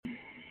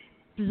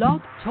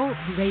Blog Talk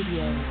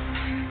Radio.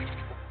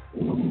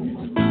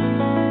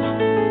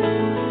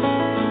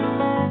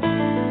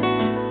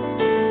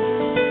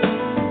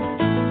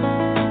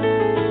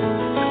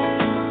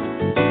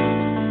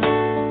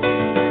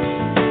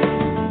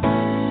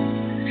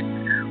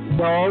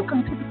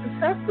 Welcome to the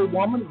Successful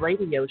Woman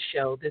Radio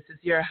Show. This is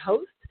your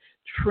host,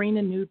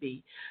 Trina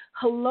Newby.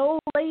 Hello,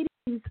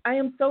 ladies. I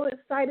am so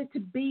excited to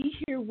be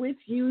here with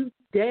you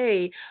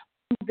today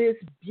on this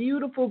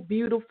beautiful,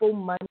 beautiful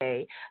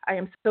Monday. I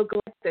am so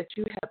glad that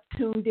you have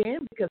tuned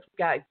in because we've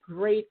got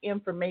great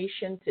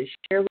information to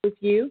share with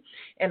you,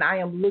 and I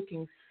am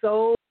looking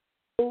so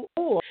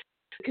forward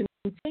to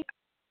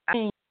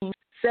continue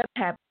 7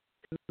 habits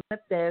to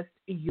manifest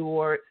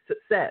your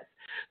success.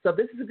 So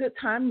this is a good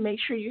time. Make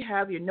sure you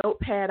have your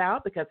notepad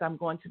out because I'm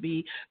going to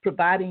be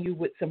providing you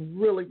with some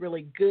really,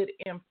 really good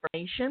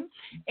information.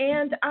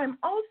 And I'm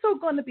also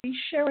going to be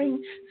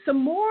sharing some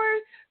more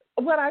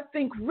what I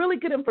think really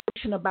good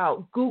information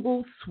about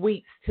Google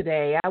Suites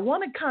today. I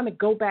want to kind of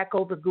go back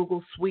over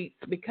Google Suites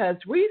because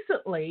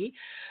recently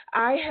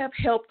I have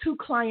helped 2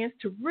 clients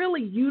to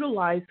really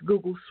utilize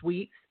Google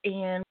Suites,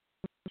 and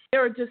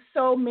there are just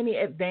so many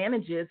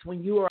advantages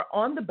when you are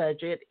on the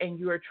budget and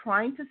you are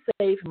trying to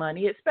save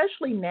money,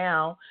 especially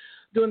now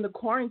during the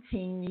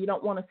quarantine. You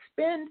don't want to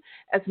spend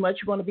as much.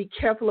 You want to be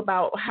careful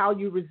about how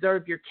you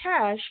reserve your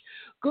cash.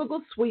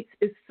 Google Suites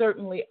is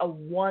certainly a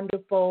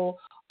wonderful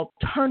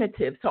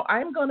alternative. So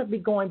I'm going to be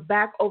going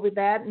back over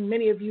that. And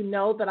many of you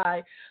know that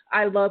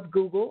I love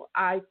Google.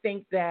 I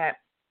think that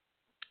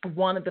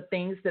one of the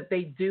things that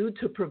they do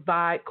to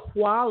provide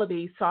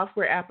quality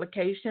software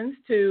applications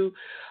to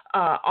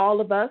all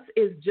of us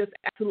is just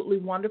absolutely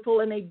wonderful,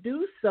 and they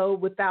do so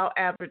without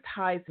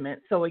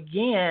advertisement. So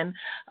again,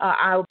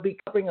 I'll be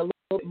covering a little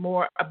bit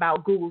more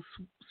about Google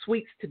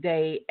Suites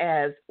today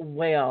as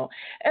well.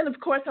 And of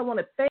course, I want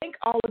to thank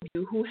all of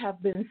you who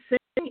have been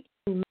sending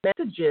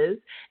messages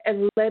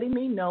and letting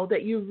me know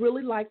that you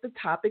really like the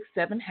topic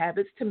 7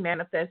 habits to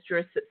manifest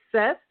your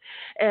success,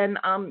 and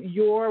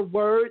your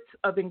words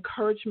of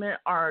encouragement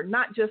are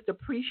not just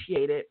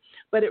appreciated,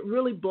 but it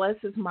really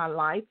blesses my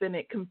life, and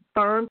it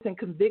confirms and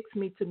convicts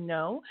me to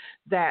know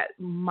that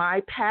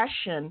my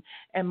passion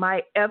and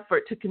my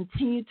effort to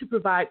continue to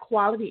provide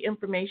quality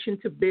information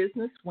to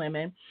business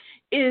women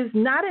is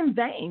not in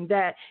vain,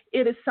 that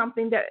it is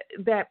something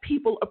that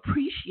people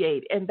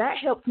appreciate, and that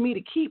helps me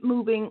to keep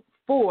moving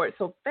forward.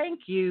 So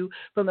thank you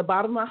from the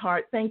bottom of my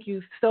heart. Thank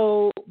you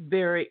so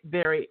very,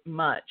 very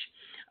much.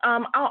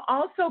 I'll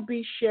also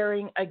be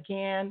sharing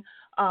again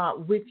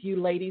with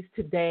you ladies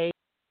today,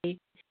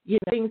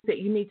 things that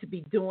you need to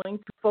be doing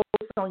to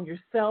focus on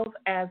yourself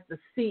as the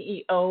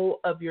CEO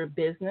of your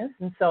business.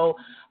 And so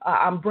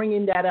I'm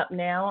bringing that up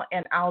now,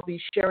 and I'll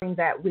be sharing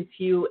that with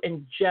you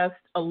in just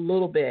a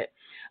little bit.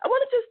 I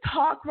want to just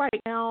talk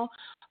right now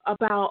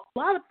about a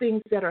lot of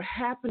things that are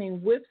happening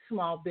with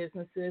small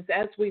businesses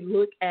as we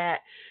look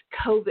at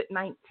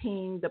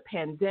COVID-19, the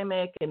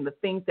pandemic, and the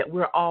things that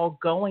we're all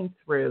going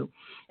through.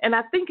 And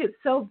I think it's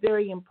so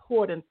very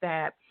important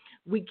that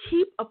we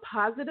keep a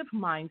positive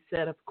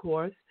mindset, of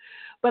course,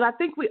 but I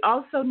think we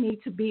also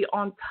need to be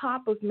on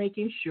top of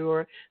making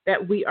sure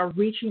that we are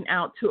reaching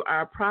out to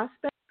our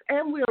prospects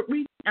and we are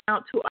reaching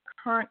out to our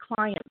current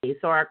client base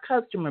or our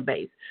customer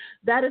base.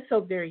 That is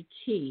so very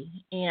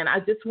key. And I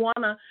just want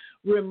to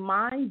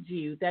remind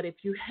you that if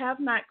you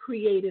have not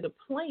created a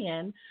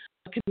plan,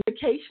 a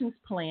communications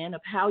plan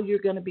of how you're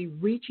going to be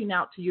reaching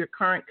out to your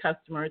current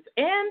customers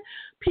and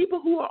people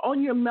who are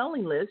on your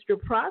mailing list, your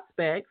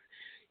prospects,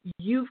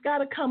 you've got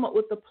to come up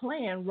with a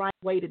plan right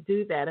way to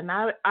do that. And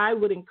I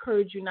would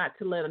encourage you not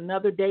to let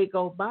another day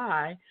go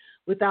by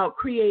without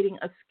creating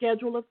a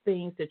schedule of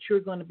things that you're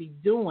going to be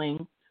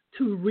doing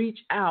to reach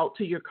out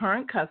to your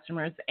current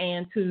customers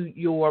and to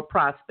your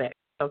prospects,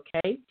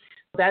 okay?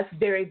 That's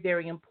very,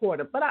 very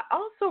important. But I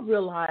also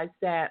realize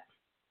that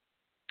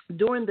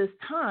during this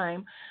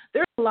time,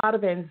 there's a lot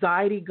of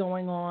anxiety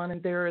going on,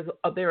 and there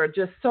are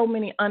just so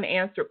many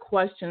unanswered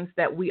questions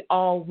that we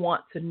all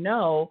want to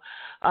know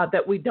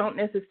that we don't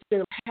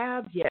necessarily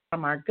have yet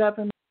from our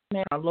government,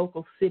 our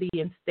local city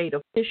and state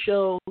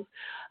officials.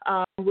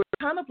 We're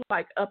kind of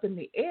like up in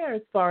the air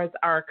as far as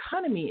our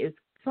economy is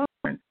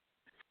concerned.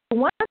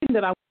 One thing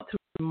that I want to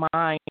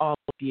remind all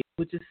of you,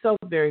 which is so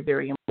very,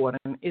 very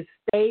important, is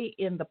stay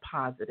in the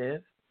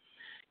positive.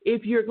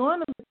 If you're going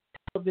to look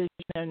at television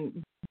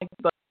and think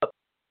about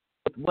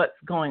what's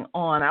going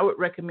on, I would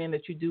recommend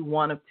that you do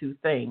one of 2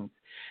 things.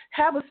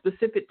 Have a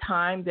specific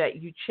time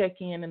that you check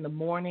in the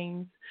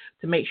mornings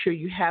to make sure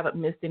you haven't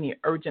missed any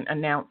urgent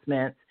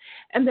announcements,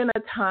 and then a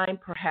time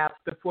perhaps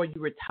before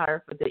you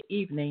retire for the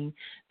evening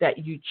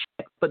that you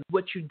check. But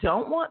what you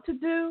don't want to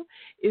do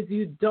is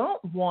you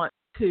don't want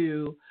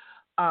to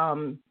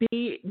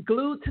be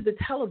glued to the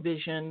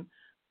television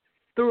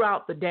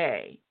throughout the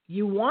day.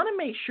 You want to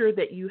make sure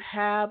that you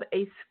have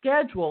a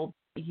schedule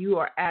that you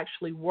are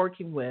actually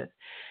working with.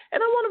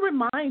 And I want to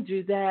remind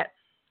you that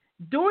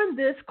during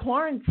this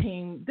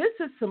quarantine, this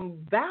is some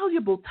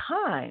valuable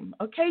time,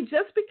 okay?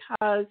 Just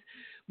because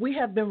we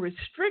have been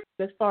restricted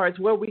as far as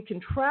where we can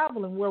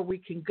travel and where we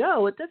can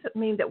go, it doesn't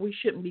mean that we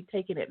shouldn't be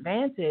taking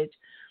advantage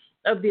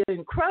of the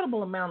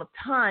incredible amount of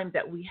time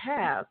that we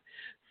have.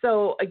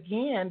 So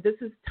again, this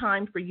is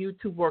time for you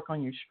to work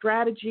on your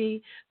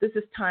strategy. This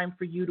is time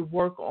for you to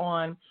work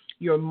on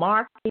your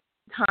marketing,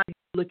 time to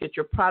look at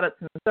your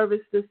products and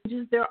services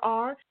there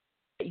are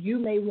that you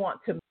may want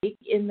to make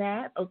in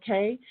that,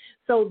 okay?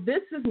 So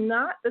this is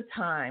not the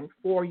time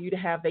for you to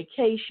have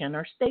vacation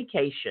or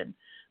staycation.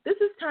 This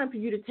is time for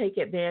you to take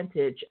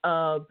advantage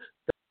of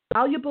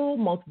the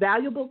most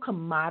valuable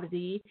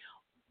commodity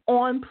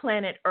on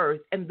planet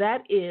Earth, and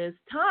that is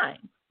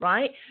time,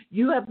 right?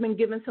 You have been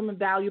given some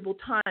valuable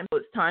time, so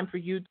it's time for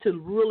you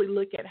to really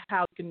look at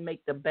how you can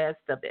make the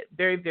best of it.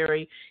 Very,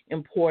 very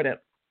important.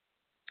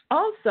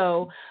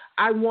 Also,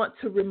 I want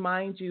to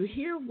remind you,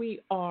 here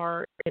we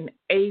are in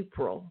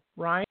April,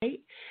 right?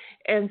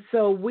 And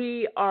so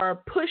we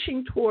are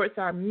pushing towards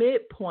our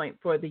midpoint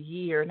for the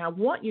year. And I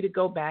want you to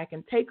go back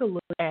and take a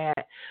look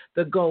at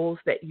the goals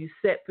that you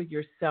set for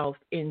yourself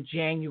in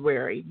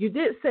January. You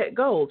did set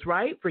goals,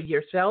 right, for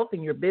yourself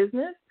and your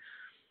business.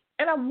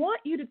 And I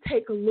want you to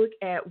take a look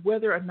at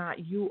whether or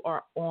not you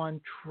are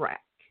on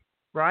track,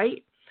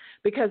 right?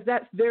 Because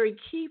that's very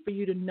key for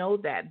you to know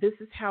that. This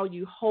is how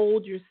you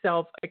hold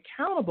yourself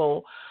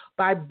accountable,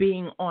 by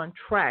being on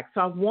track.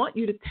 So I want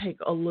you to take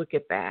a look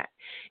at that.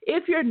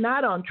 If you're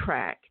not on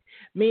track,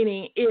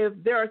 meaning if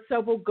there are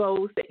several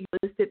goals that you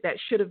listed that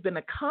should have been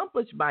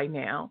accomplished by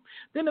now,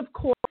 then of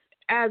course,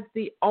 as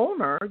the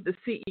owner, the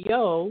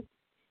CEO,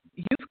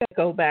 you've got to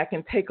go back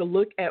and take a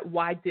look at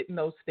why didn't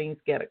those things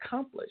get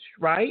accomplished,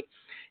 right?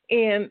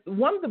 And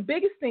one of the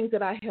biggest things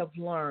that I have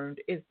learned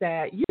is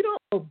that you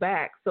don't go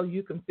back so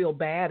you can feel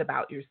bad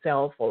about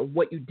yourself or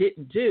what you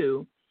didn't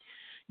do.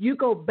 You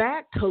go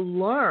back to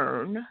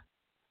learn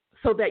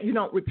so that you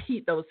don't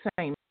repeat those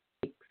same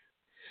mistakes.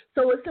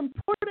 So it's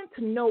important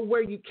to know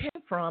where you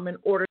came from in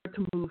order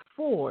to move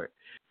forward.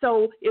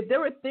 So if there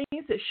were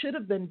things that should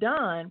have been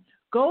done,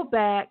 go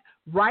back,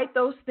 write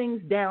those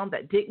things down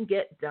that didn't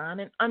get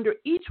done, and under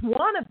each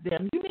one of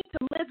them, you need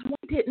to list why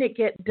didn't it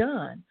get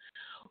done.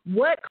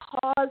 What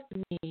caused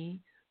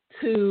me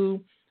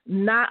to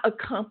not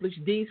accomplish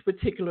these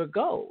particular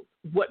goals?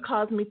 What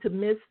caused me to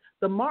miss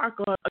the mark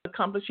on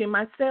accomplishing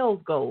my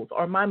sales goals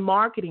or my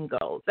marketing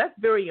goals? That's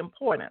very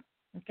important,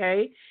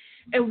 okay?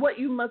 And what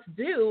you must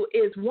do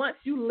is once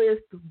you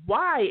list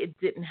why it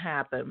didn't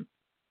happen,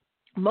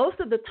 most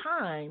of the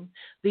time,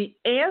 the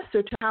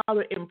answer to how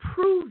to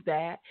improve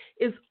that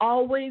is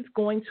always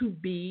going to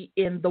be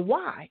in the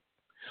why.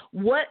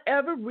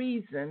 Whatever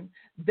reason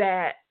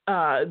that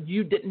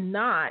you did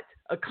not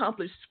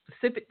accomplish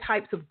specific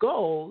types of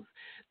goals,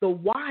 the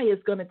why is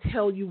going to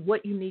tell you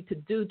what you need to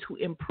do to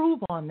improve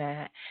on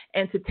that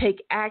and to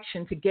take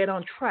action to get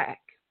on track,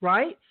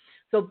 right?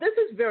 So this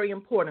is very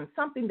important,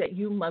 something that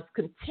you must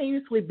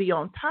continuously be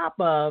on top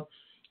of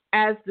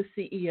as the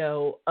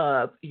CEO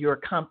of your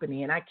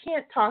company. And I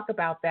can't talk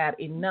about that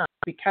enough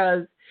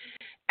because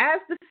as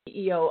the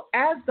CEO,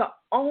 as the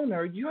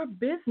owner, your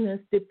business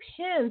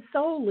depends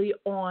solely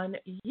on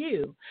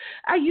you.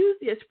 I use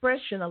the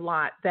expression a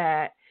lot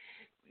that,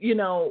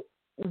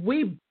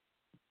 we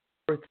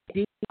birth,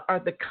 these are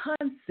the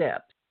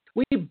concepts.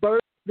 We birth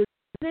the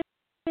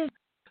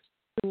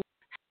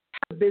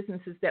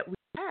businesses that we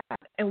have,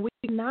 and we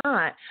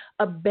not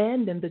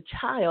abandon the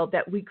child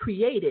that we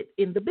created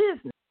in the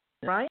business,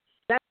 right?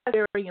 That's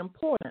very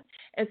important.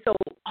 And so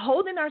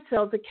holding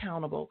ourselves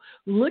accountable,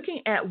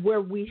 looking at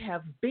where we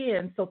have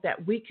been so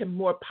that we can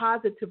more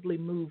positively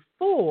move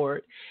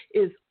forward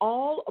is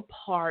all a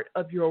part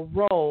of your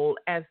role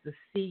as the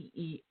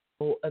CEO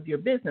of your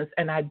business.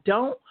 And I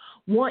don't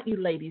want you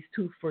ladies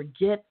to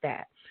forget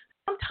that.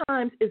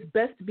 Sometimes it's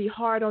best to be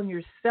hard on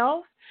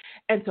yourself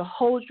and to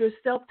hold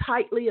yourself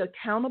tightly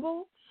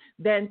accountable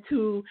than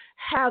to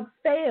have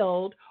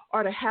failed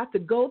or to have to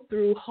go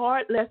through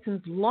hard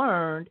lessons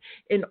learned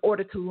in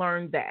order to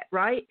learn that,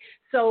 right?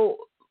 So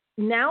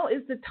now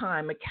is the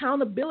time.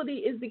 Accountability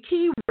is the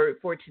key word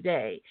for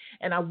today.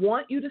 And I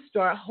want you to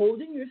start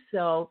holding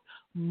yourself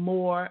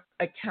more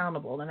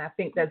accountable. And I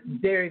think that's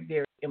very,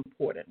 very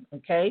important,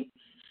 okay?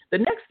 The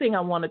next thing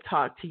I want to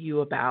talk to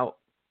you about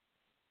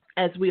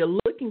as we are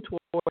looking toward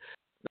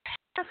the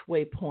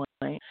halfway point,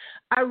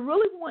 I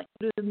really want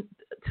you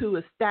to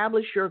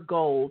establish your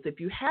goals. If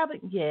you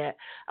haven't yet,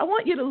 I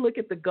want you to look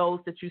at the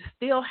goals that you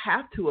still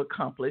have to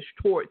accomplish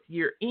towards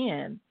year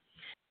end.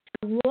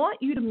 I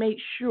want you to make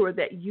sure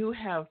that you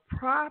have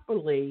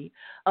properly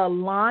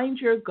aligned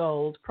your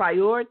goals,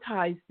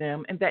 prioritized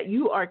them, and that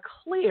you are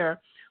clear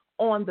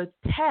on the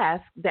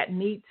tasks that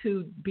need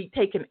to be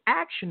taken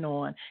action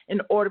on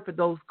in order for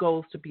those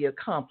goals to be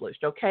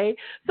accomplished, okay?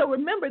 So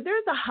remember,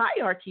 there's a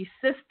hierarchy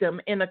system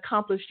in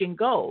accomplishing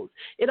goals.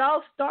 It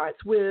all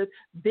starts with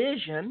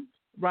vision,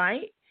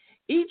 right?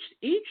 Each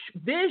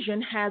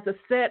vision has a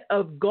set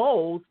of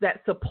goals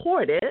that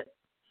support it.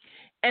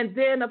 And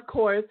then, of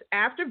course,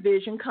 after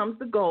vision comes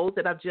the goals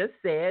that I've just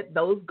said.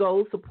 Those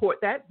goals support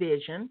that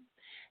vision.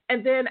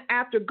 And then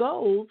after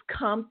goals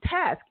come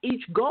tasks.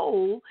 Each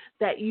goal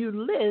that you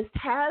list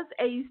has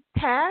a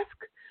task,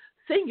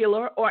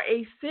 singular, or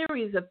a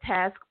series of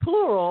tasks,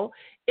 plural,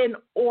 in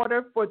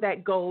order for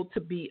that goal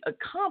to be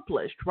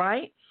accomplished,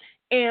 right?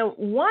 And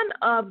one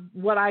of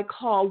what I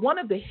call one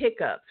of the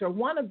hiccups or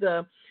one of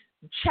the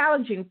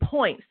challenging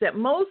points that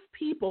most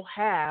people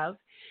have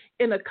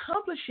in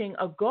accomplishing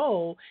a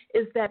goal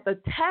is that the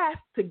task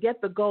to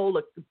get the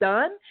goal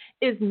done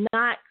is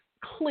not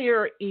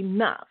clear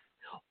enough,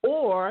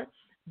 or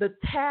the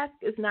task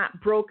is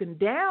not broken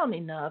down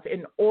enough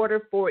in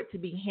order for it to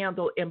be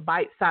handled in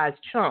bite-sized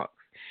chunks.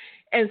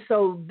 And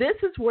so this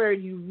is where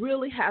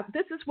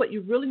this is what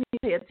you really need to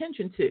pay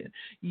attention to.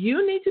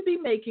 You need to be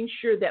making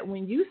sure that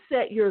when you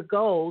set your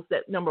goals,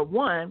 that number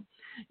one,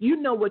 you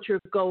know what your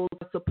goals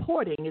are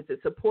supporting. Is it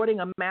supporting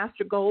a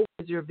master goal?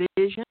 Is your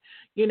vision?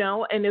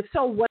 And if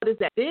so, what is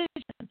that vision?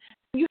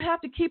 You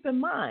have to keep in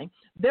mind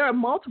there are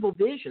multiple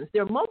visions.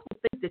 There are multiple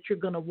things that you're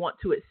going to want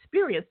to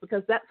experience,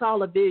 because that's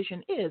all a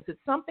vision is. It's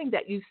something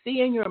that you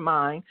see in your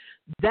mind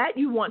that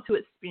you want to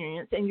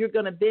experience, and you're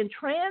going to then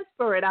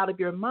transfer it out of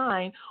your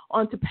mind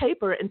onto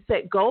paper and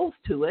set goals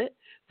to it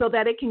so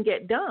that it can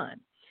get done.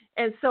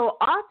 And so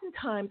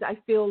oftentimes I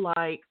feel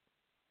like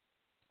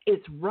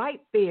it's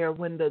right there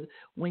when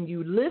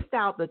you list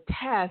out the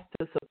tasks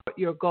to support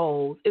your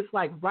goals. It's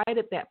like right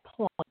at that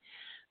point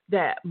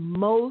that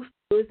most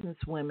business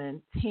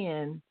women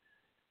tend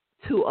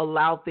to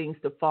allow things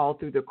to fall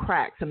through the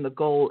cracks and the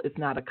goal is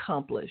not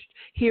accomplished.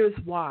 Here's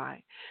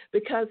why.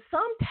 Because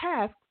some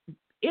tasks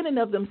in and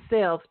of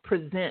themselves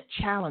present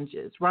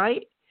challenges,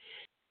 right?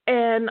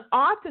 And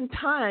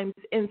oftentimes,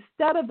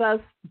 instead of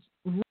us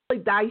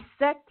really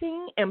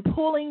dissecting and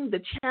pulling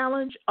the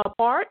challenge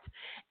apart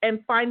and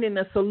finding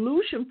a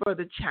solution for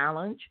the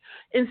challenge,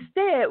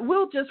 instead,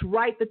 we'll just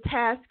write the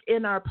task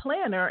in our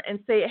planner and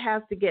say it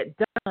has to get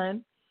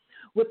done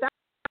without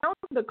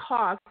the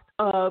cost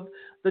of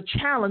the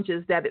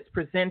challenges that it's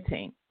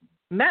presenting.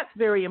 And that's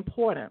very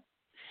important.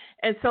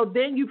 And so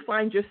then you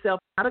find yourself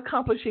not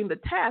accomplishing the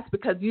task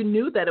because you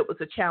knew that it was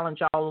a challenge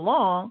all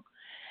along.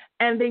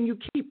 And then you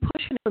keep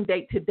pushing from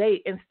date to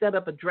date instead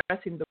of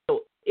addressing the real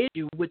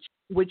issue,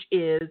 which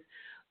is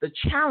the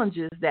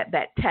challenges that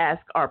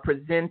task are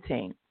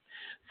presenting.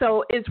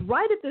 So it's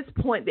right at this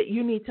point that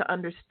you need to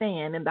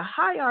understand in the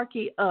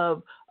hierarchy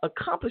of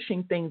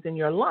accomplishing things in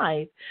your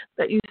life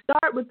that you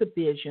start with the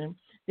vision,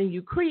 then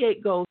you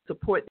create goals to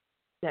support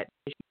that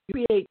vision.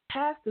 You create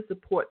tasks to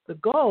support the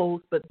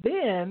goals, but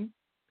then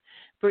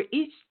for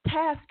each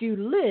task you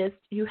list,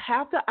 you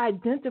have to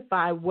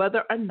identify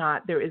whether or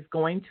not there is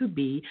going to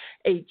be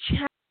a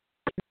challenge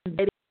in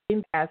getting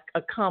the task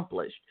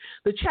accomplished.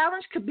 The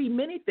challenge could be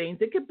many things.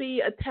 It could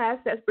be a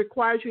task that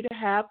requires you to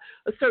have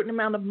a certain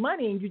amount of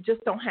money and you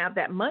just don't have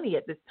that money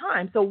at this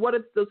time. So what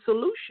is the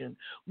solution?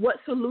 What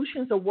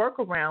solutions or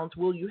workarounds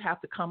will you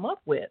have to come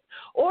up with?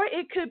 Or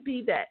it could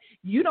be that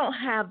you don't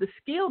have the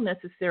skill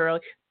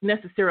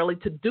necessarily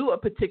to do a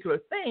particular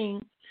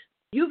thing.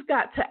 You've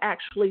got to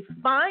actually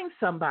find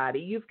somebody.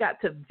 You've got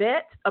to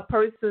vet a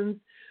person's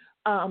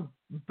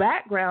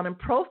background and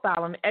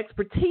profile and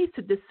expertise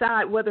to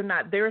decide whether or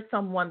not they're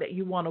someone that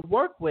you want to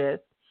work with.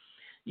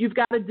 You've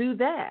got to do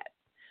that.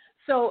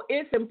 So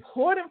it's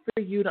important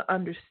for you to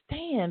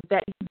understand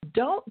that you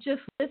don't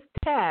just list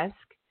tasks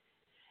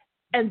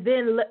and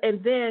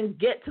then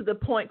get to the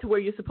point to where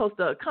you're supposed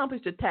to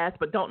accomplish the task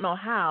but don't know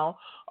how,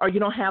 or you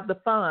don't have the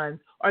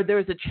funds, or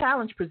there's a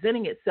challenge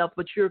presenting itself,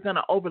 but you're going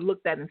to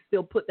overlook that and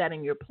still put that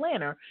in your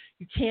planner.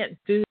 You can't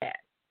do that.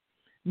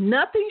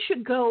 Nothing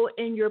should go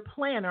in your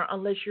planner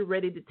unless you're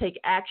ready to take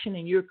action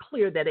and you're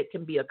clear that it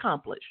can be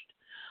accomplished.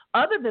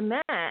 Other than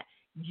that,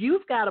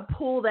 you've got to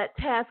pull that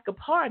task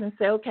apart and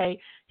say, okay,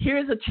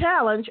 here's a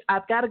challenge.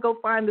 I've got to go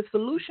find the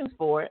solutions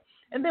for it.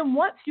 And then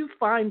once you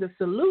find the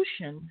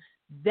solution,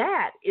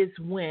 that is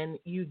when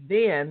you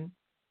then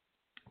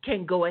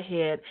can go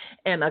ahead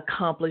and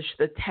accomplish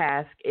the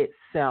task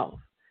itself,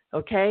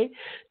 okay?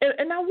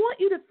 And I want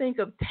you to think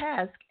of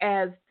task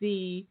as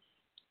the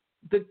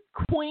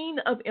queen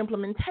of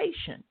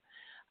implementation.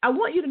 I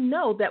want you to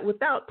know that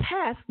without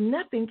task,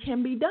 nothing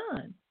can be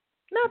done,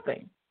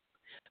 nothing.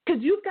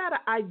 Because you've got to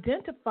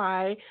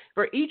identify,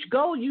 for each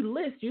goal you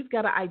list, you've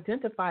got to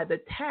identify the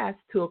task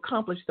to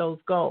accomplish those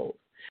goals.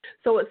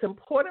 So it's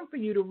important for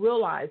you to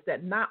realize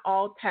that not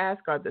all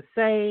tasks are the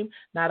same,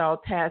 not all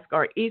tasks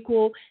are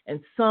equal,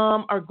 and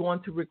some are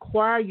going to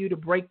require you to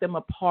break them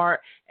apart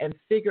and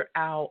figure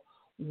out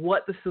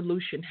what the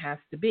solution has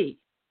to be,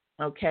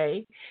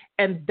 okay?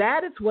 And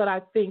that is what I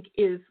think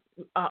is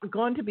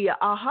going to be an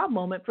aha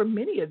moment for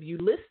many of you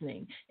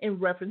listening in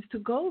reference to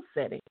goal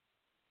setting.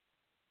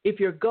 If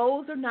your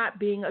goals are not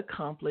being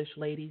accomplished,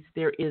 ladies,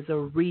 there is a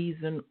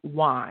reason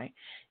why.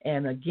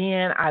 And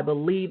again, I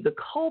believe the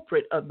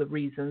culprit of the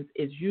reasons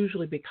is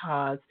usually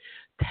because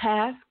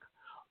tasks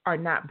are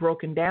not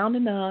broken down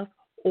enough,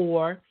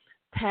 or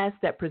tasks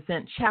that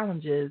present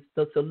challenges,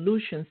 the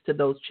solutions to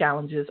those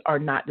challenges are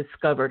not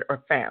discovered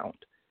or found.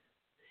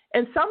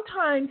 And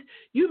sometimes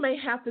you may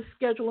have to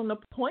schedule an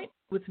appointment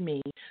with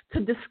me to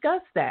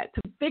discuss that,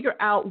 to figure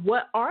out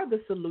what are the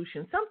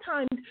solutions.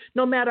 Sometimes,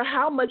 no matter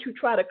how much you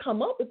try to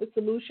come up with the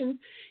solutions,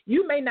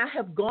 you may not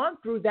have gone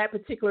through that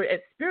particular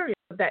experience,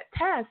 that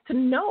task, to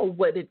know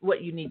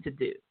what you need to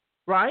do,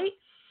 right?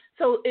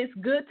 So it's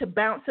good to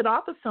bounce it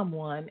off of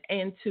someone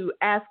and to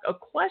ask a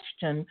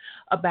question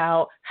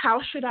about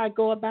how should I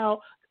go about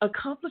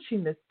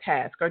accomplishing this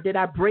task, or did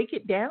I break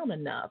it down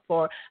enough,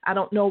 or I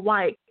don't know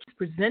why it keeps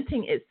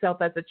presenting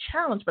itself as a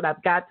challenge, but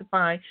I've got to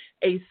find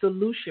a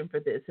solution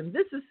for this. And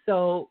this is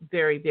so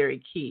very,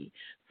 very key.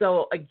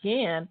 So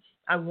again,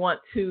 I want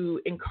to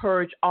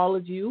encourage all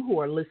of you who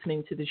are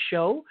listening to the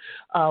show,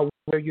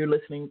 whether you're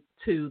listening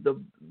to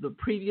the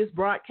previous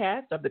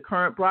broadcast or the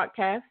current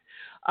broadcast,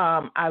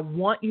 I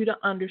want you to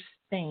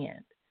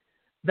understand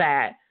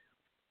that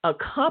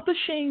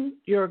accomplishing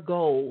your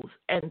goals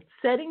and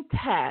setting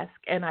tasks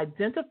and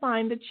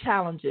identifying the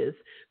challenges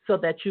so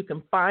that you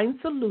can find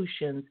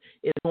solutions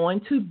is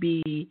going to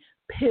be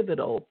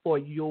pivotal for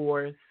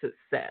your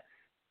success,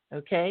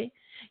 okay?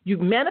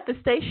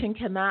 Manifestation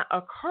cannot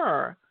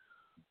occur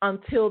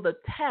until the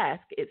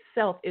task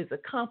itself is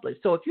accomplished.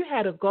 So if you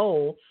had a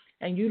goal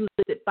and you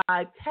listed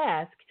 5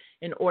 tasks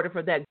in order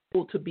for that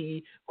goal to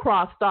be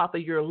crossed off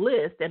of your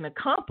list and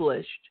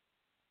accomplished,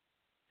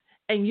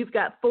 and you've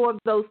got 4 of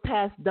those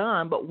tasks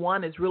done, but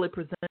one is really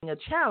presenting a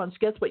challenge,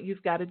 guess what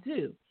you've got to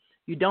do?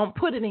 You don't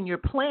put it in your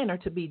planner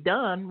to be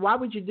done. Why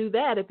would you do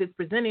that if it's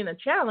presenting a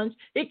challenge?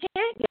 It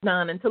can't get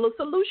done until a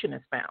solution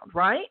is found,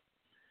 right?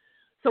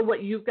 So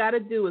what you've got to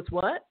do is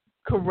what?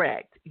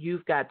 Correct.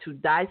 You've got to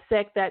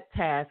dissect that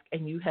task,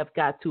 and you have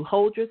got to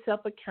hold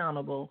yourself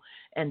accountable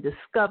and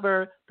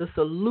discover the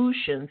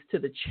solutions to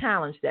the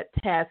challenge that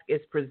task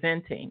is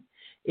presenting.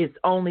 It's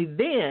only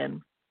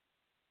then,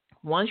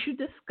 once you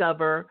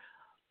discover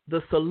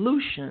the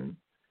solution,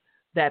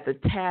 that the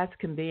task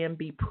can then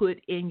be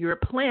put in your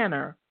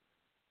planner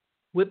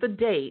with a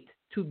date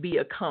to be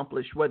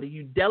accomplished, whether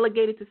you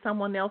delegate it to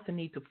someone else and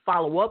need to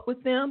follow up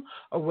with them,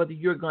 or whether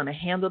you're going to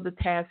handle the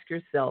task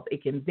yourself.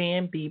 It can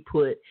then be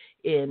put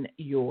in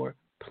your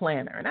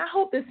planner. And I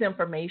hope this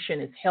information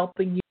is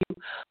helping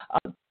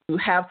you to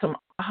have some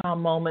aha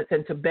moments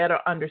and to better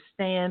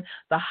understand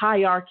the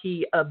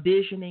hierarchy of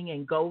visioning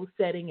and goal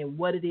setting and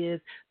what it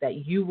is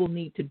that you will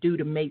need to do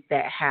to make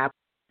that happen.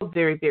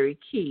 Very, very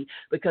key,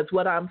 because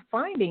what I'm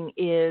finding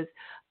as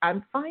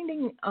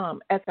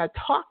I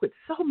talk with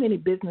so many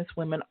business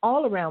women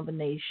all around the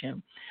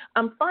nation,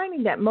 I'm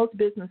finding that most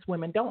business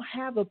women don't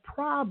have a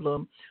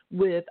problem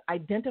with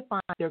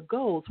identifying their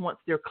goals once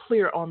they're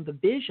clear on the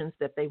visions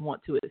that they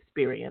want to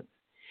experience.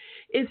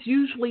 It's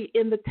usually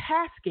in the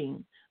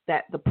tasking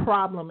that the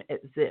problem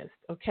exists,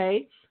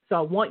 okay? So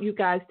I want you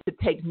guys to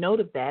take note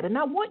of that. And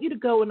I want you to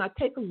go and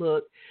take a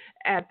look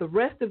at the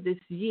rest of this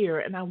year,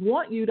 and I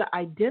want you to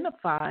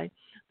identify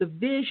the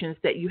visions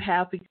that you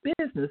have for your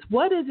business.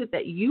 What is it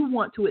that you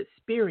want to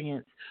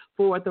experience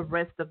for the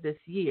rest of this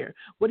year?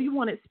 What do you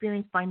want to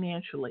experience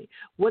financially?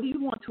 What do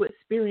you want to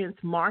experience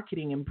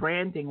marketing and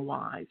branding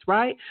wise,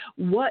 right?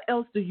 What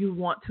else do you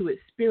want to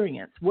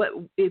experience? What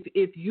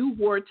if you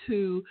were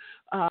to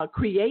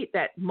create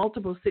that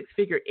multiple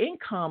 6-figure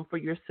income for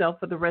yourself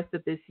for the rest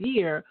of this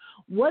year,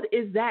 what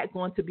is that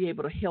going to be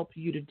able to help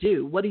you to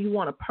do? What do you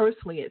want to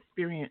personally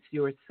experience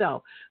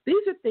yourself?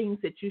 These are things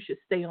that you should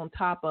stay on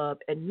top of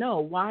and know.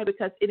 Why?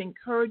 Because it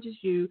encourages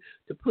you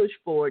to push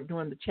forward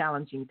during the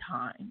challenging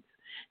times.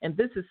 And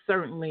this is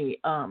certainly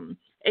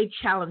a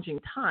challenging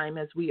time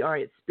as we are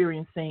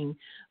experiencing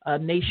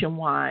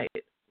nationwide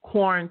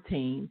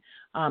quarantine.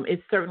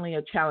 It's certainly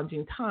a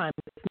challenging time.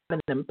 It's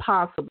not an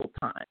impossible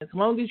time. As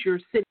long as you're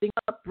sitting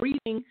up,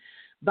 breathing,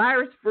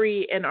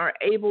 virus-free, and are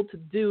able to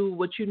do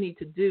what you need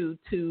to do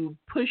to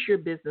push your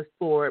business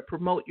forward,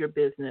 promote your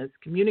business,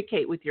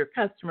 communicate with your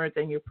customers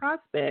and your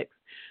prospects,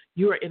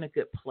 you are in a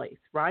good place,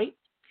 right?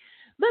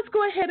 Let's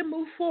go ahead and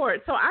move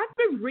forward. So I've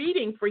been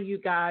reading for you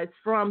guys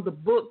from the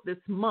book this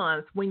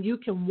month, When You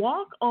Can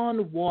Walk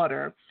on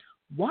Water,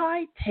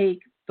 Why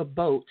Take the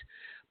Boat,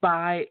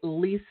 by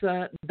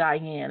Lisa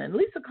Diane. And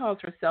Lisa calls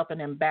herself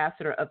an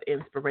ambassador of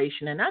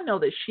inspiration, and I know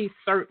that she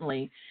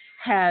certainly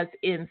has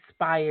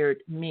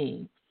inspired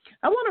me.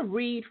 I want to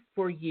read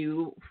for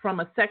you from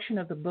a section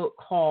of the book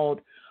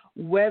called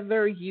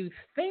Whether You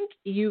Think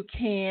You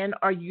Can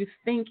or You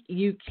Think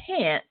You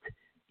Can't,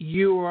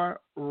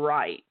 You're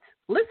Right.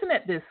 Listen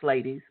at this,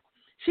 ladies.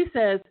 She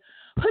says,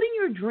 putting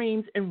your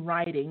dreams in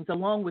writings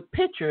along with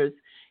pictures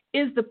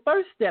is the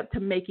first step to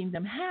making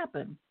them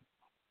happen.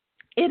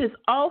 It is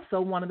also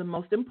one of the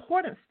most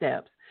important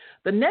steps.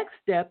 The next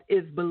step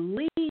is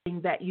believing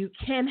that you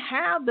can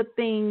have the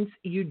things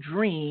you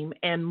dream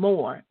and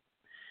more.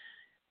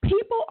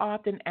 People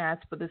often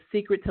ask for the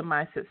secret to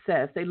my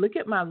success. They look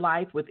at my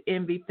life with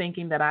envy,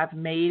 thinking that I've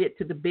made it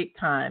to the big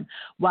time,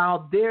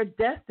 while they're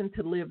destined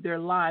to live their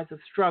lives of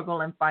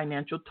struggle and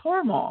financial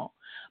turmoil.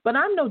 But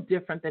I'm no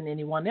different than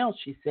anyone else,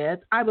 she says.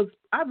 I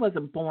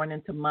wasn't born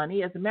into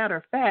money. As a matter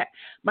of fact,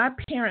 my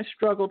parents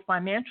struggled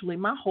financially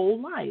my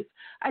whole life.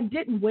 I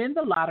didn't win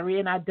the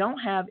lottery, and I don't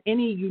have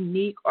any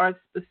unique or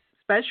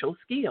special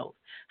skills.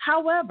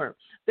 However,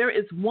 there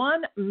is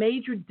one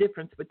major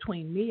difference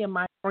between me and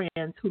my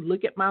friends who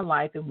look at my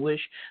life and wish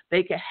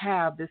they could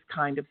have this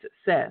kind of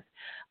success.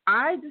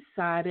 I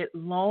decided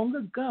long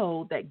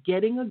ago that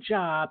getting a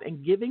job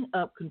and giving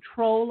up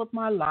control of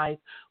my life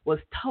was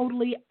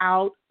totally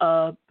out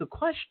of the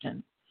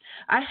question.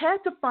 I had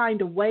to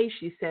find a way,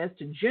 she says,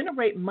 to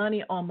generate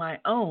money on my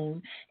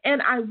own,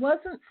 and I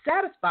wasn't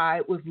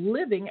satisfied with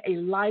living a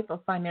life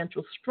of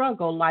financial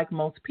struggle like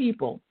most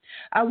people.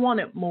 I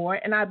wanted more,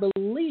 and I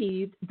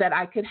believed that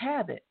I could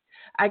have it.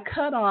 I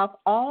cut off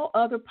all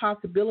other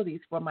possibilities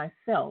for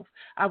myself.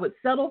 I would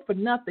settle for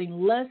nothing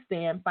less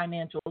than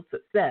financial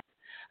success.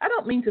 I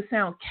don't mean to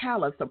sound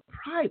callous or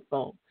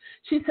prideful.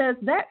 She says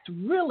that's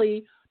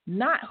really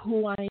not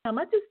who I am.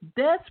 I just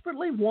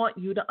desperately want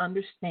you to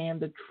understand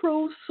the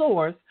true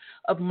source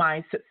of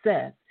my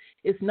success.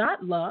 It's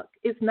not luck.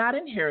 It's not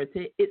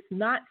inherited. It's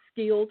not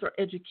skills or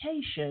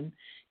education.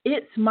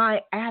 It's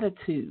my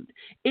attitude.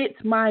 It's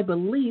my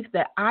belief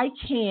that I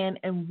can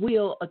and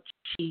will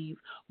achieve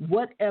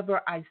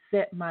whatever I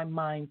set my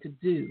mind to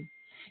do.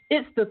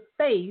 It's the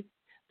faith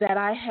that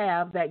I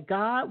have that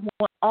God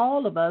wants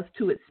all of us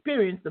to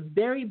experience the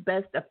very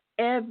best of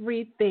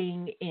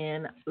everything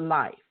in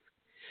life.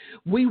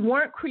 We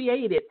weren't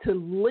created to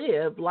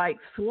live like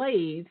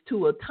slaves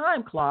to a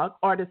time clock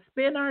or to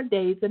spend our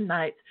days and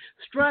nights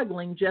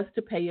struggling just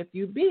to pay a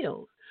few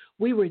bills.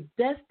 We were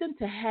destined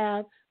to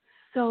have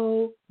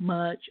so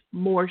much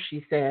more,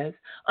 she says.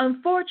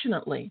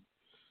 Unfortunately,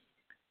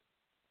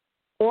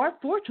 or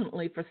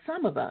fortunately for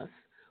some of us,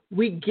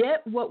 we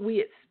get what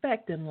we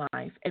expect in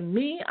life. And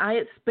me, I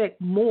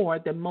expect more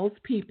than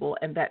most people,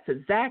 and that's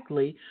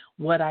exactly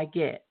what I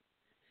get.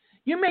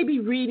 You may be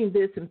reading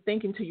this and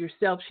thinking to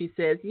yourself, she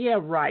says, yeah,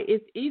 right.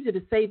 It's easy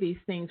to say these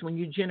things when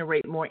you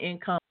generate more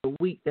income a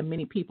week than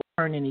many people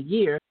earn in a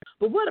year.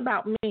 But what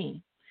about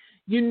me?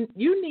 You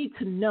need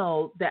to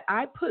know that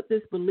I put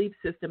this belief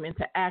system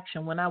into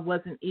action when I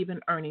wasn't even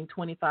earning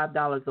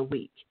 $25 a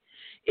week.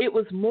 It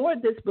was more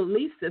this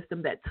belief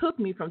system that took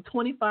me from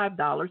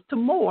 $25 to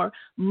more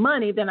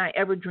money than I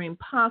ever dreamed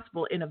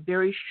possible in a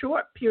very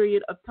short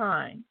period of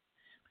time.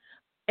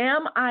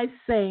 Am I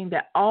saying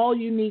that all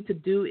you need to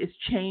do is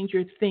change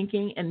your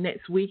thinking and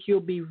next week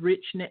you'll be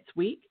rich next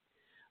week?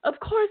 Of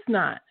course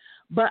not.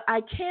 But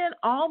I can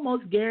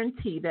almost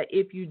guarantee that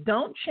if you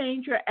don't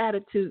change your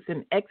attitudes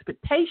and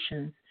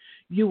expectations,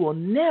 you will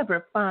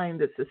never find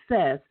the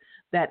success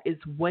that is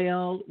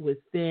well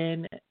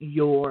within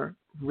your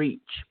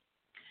reach.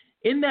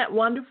 Isn't that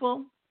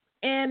wonderful?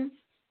 And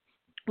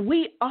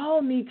we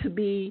all need to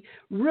be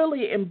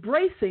really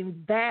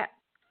embracing that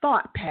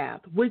thought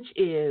path, which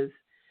is,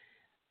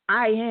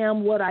 I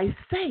am what I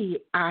say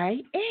I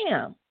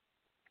am.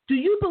 Do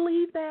you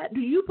believe that? Do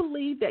you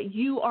believe that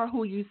you are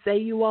who you say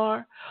you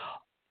are?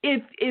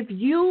 If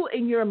you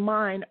in your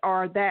mind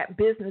are that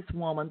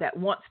businesswoman that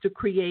wants to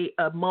create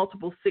a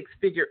multiple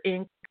six-figure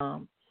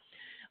income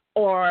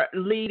or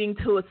leading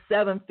to a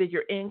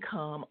seven-figure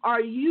income,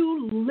 are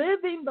you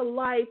living the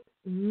life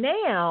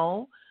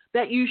now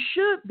that you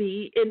should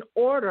be in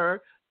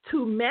order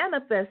to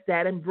manifest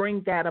that and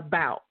bring that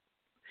about?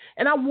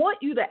 And I want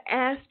you to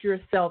ask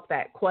yourself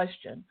that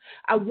question.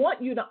 I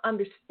want you to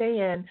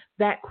understand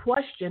that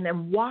question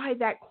and why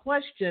that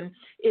question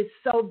is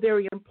so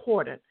very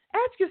important.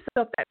 Ask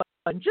yourself that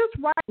question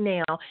just right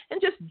now and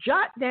just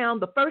jot down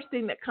the first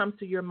thing that comes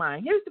to your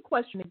mind. Here's the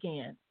question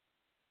again.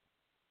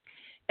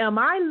 Am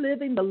I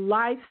living the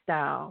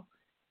lifestyle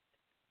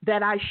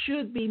that I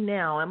should be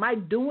now? Am I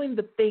doing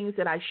the things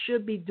that I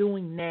should be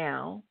doing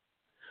now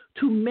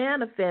to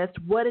manifest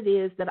what it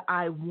is that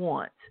I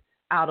want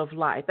out of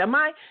life? Am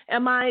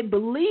I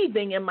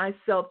believing in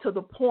myself to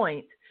the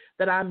point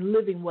that I'm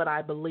living what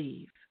I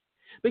believe?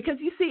 Because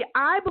you see,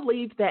 I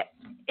believe that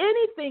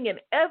anything and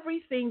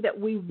everything that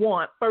we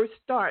want first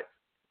starts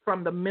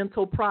from the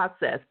mental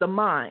process, the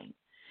mind.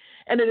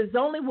 And it is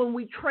only when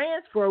we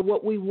transfer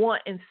what we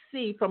want and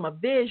see from a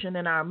vision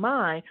in our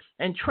mind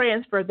and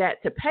transfer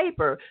that to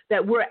paper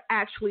that we're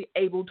actually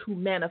able to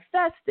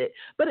manifest it.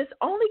 But it's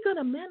only going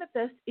to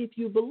manifest if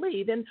you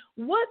believe. And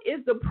what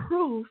is the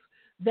proof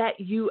that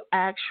you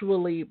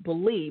actually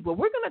believe? Well,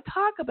 we're going to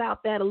talk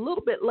about that a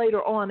little bit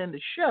later on in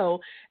the show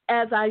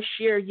as I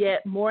share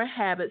yet more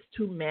habits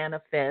to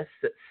manifest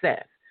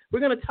success. We're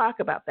going to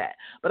talk about that.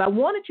 But I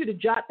wanted you to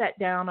jot that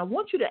down. I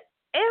want you to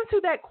answer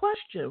that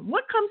question.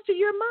 What comes to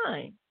your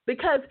mind?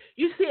 Because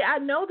you see, I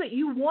know that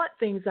you want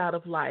things out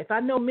of life. I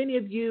know many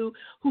of you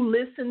who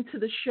listen to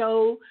the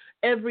show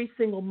every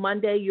single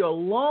Monday, you're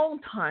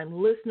long-time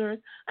listeners.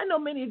 I know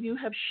many of you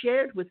have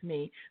shared with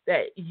me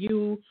that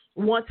you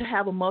want to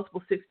have a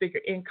multiple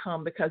six-figure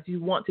income because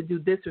you want to do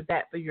this or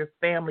that for your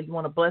family. You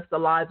want to bless the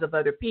lives of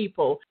other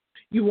people.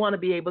 You want to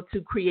be able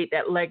to create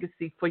that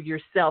legacy for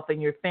yourself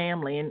and your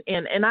family.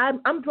 And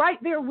I'm right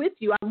there with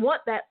you. I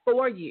want that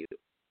for you.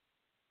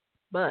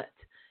 But,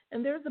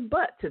 and there's a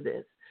but to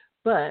this,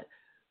 but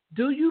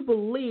do you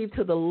believe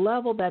to the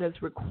level that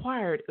is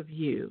required of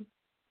you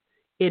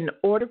in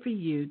order for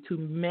you to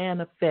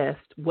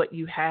manifest what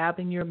you have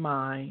in your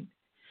mind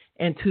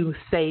and to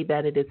say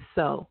that it is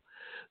so?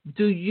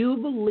 Do you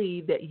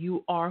believe that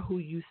you are who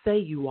you say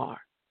you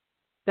are?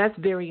 That's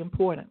very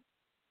important.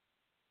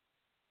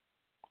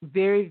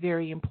 Very,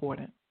 very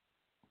important.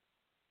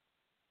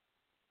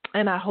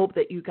 And I hope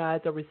that you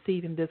guys are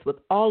receiving this with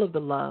all of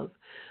the love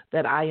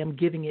that I am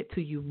giving it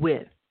to you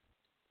with.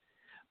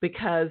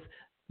 Because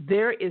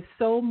there is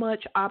so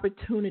much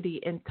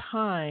opportunity and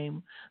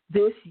time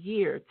this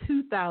year,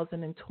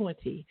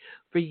 2020,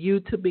 for you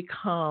to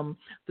become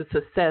the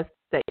success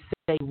that you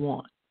say you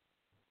want.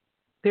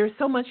 There's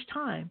so much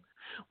time.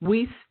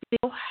 We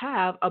still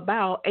have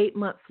about 8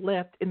 months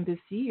left in this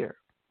year.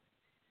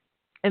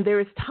 And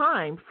there is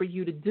time for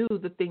you to do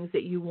the things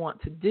that you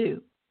want to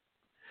do.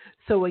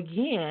 So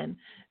again,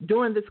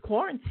 during this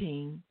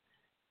quarantine,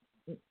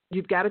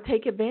 you've got to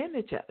take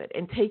advantage of it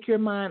and take your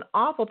mind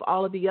off of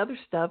all of the other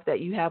stuff that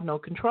you have no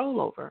control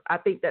over. I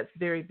think that's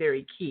very,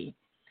 very key.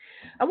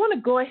 I want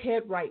to go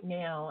ahead right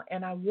now,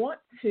 and I want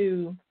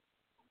to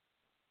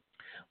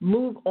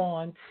move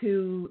on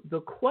to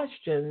the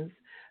questions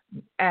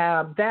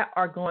that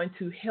are going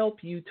to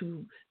help you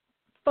to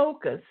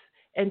focus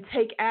and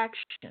take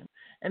action.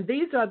 And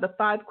these are the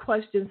 5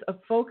 questions of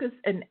focus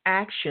and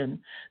action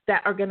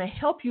that are going to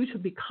help you to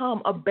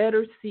become a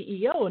better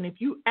CEO. And if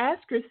you ask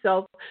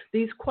yourself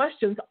these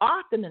questions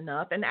often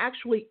enough and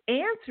actually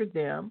answer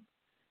them,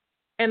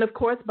 and of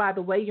course, by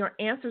the way, your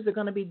answers are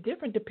going to be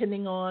different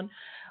depending on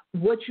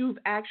what you've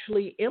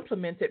actually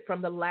implemented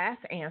from the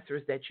last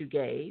answers that you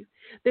gave,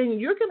 then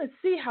you're going to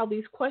see how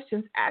these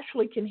questions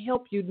actually can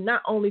help you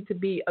not only to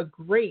be a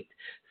great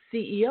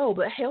CEO,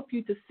 but help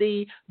you to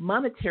see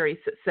monetary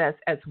success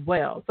as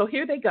well. So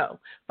here they go.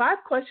 5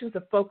 questions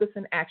of focus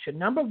and action.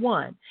 Number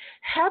 1,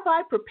 have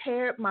I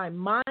prepared my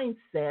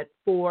mindset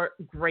for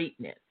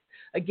greatness?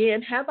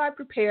 Again, have I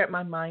prepared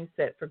my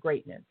mindset for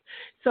greatness?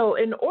 So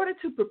in order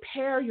to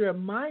prepare your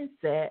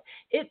mindset,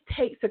 it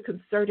takes a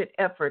concerted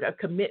effort, a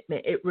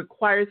commitment. It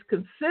requires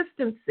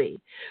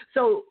consistency.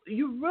 So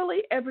you really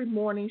every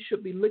morning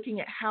should be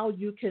looking at how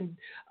you can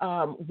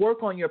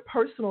work on your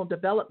personal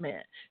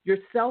development, your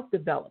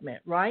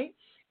self-development, right?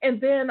 And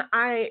then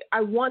I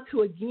want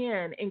to,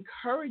 again,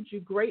 encourage you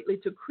greatly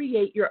to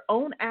create your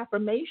own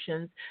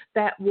affirmations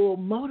that will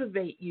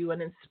motivate you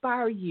and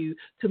inspire you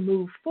to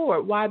move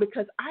forward. Why?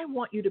 Because I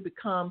want you to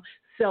become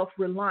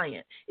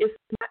self-reliant. It's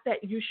not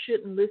that you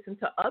shouldn't listen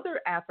to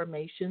other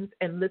affirmations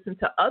and listen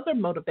to other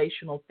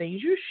motivational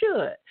things. You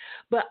should.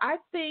 But I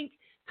think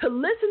to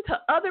listen to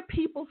other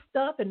people's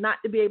stuff and not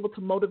to be able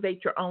to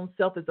motivate your own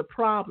self is a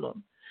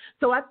problem.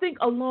 So I think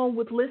along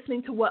with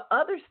listening to what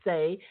others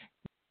say,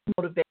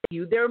 motivate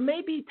you, there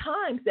may be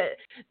times that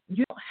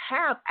you don't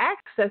have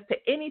access to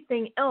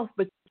anything else,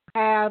 but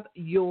you have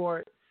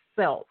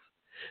yourself.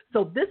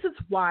 So this is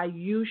why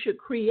you should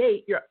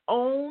create your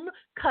own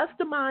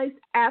customized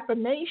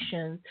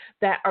affirmations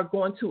that are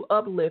going to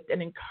uplift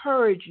and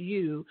encourage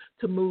you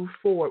to move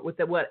forward with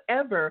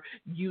whatever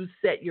you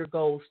set your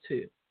goals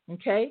to.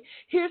 Okay,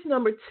 here's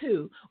number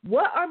 2.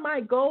 What are my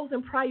goals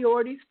and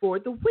priorities for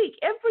the week?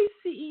 Every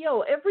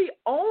CEO, every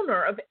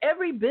owner of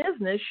every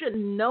business should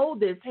know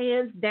this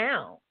hands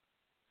down.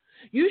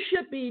 You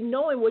should be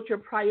knowing what your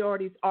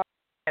priorities are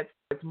as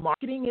far as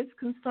marketing is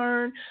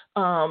concerned.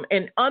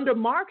 And under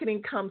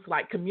marketing comes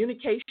like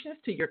communications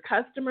to your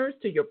customers,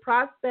 to your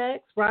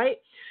prospects, right?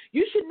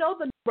 You should know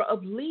the number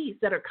of leads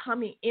that are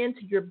coming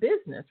into your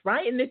business,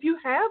 right? And if you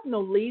have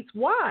no leads,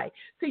 why?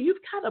 So you've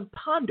got to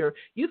ponder,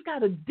 you've got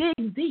to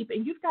dig deep,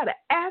 and you've got to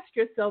ask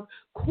yourself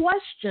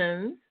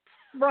questions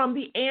from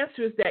the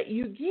answers that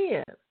you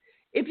give.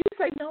 If you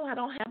say, no, I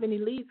don't have any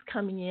leads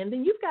coming in,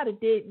 then you've got to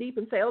dig deep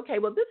and say, okay,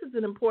 well, this is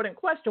an important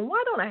question.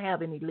 Why don't I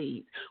have any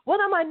leads? What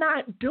am I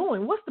not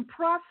doing? What's the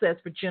process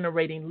for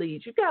generating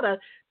leads? You've got to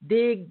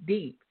dig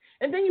deep.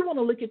 And then you want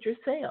to look at your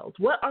sales.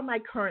 What are my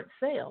current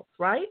sales,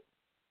 right?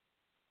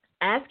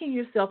 Asking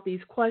yourself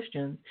these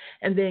questions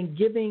and then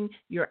giving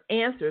your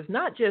answers,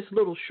 not just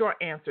little short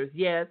answers,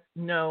 yes,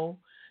 no.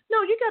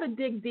 No, you got to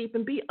dig deep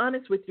and be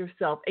honest with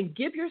yourself and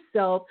give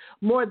yourself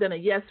more than a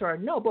yes or a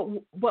no.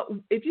 But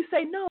if you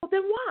say no,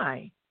 then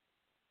why?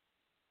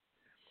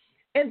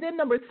 And then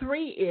number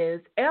 3 is,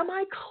 am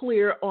I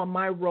clear on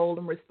my role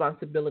and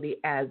responsibility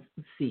as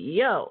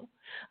CEO?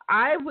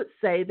 I would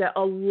say that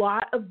a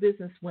lot of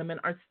business women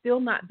are still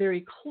not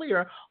very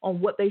clear on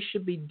what they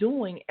should be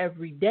doing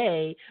every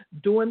day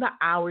during the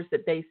hours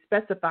that they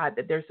specified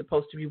that they're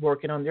supposed to be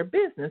working on their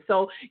business.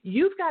 So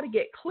you've got to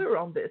get clear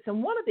on this.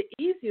 And one of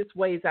the easiest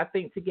ways, I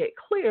think, to get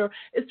clear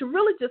is to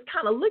really just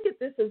kind of look at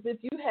this as if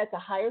you had to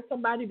hire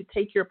somebody to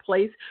take your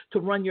place to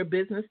run your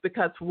business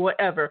because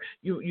whatever,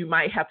 you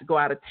might have to go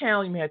out of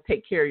town, you may have to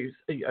take care of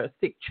your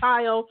sick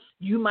child,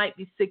 you might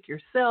be sick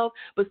yourself,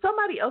 but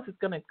somebody else is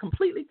going to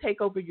completely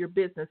take over your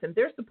business, and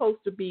they're supposed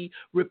to be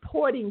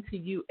reporting to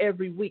you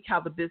every week how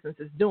the business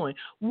is doing.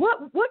 What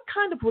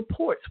kind of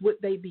reports would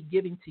they be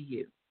giving to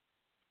you?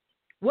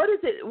 What is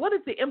it? What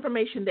is the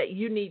information that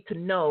you need to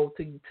know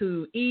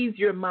to ease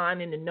your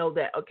mind and to know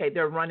that, okay,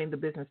 they're running the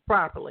business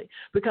properly?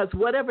 Because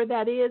whatever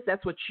that is,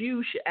 that's what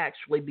you should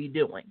actually be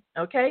doing.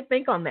 Okay,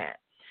 think on that.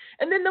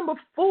 And then number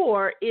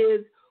 4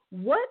 is,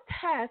 what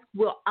task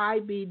will I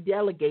be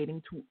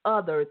delegating to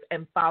others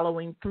and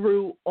following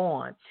through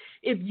on?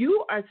 If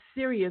you are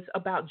serious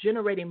about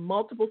generating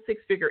multiple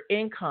six-figure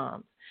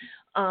incomes,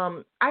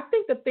 I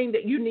think the thing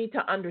that you need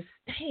to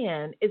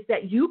understand is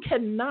that you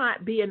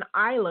cannot be an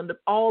island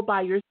all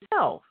by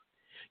yourself.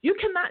 You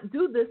cannot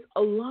do this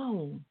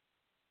alone.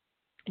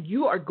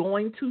 You are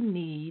going to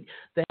need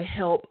the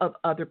help of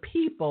other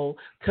people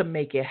to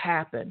make it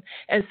happen.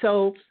 And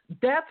so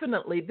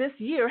definitely this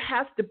year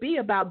has to be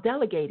about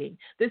delegating.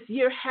 This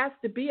year has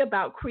to be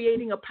about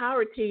creating a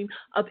power team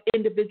of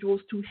individuals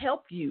to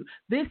help you.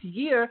 This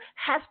year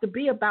has to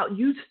be about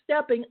you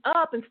stepping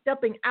up and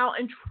stepping out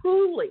and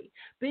truly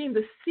being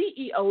the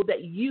CEO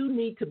that you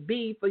need to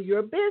be for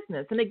your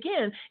business. And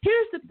again,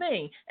 here's the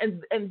thing,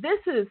 and this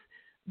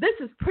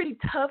is pretty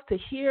tough to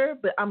hear,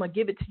 but I'm going to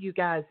give it to you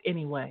guys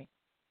anyway.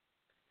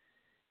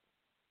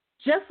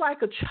 Just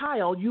like a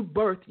child, you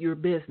birth your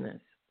business.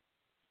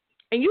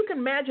 And you can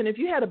imagine if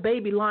you had a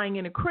baby lying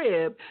in a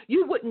crib,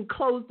 you wouldn't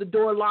close the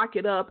door, lock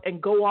it up,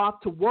 and go off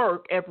to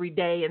work every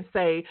day and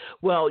say,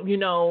 well,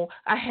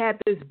 I had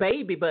this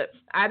baby, but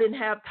I didn't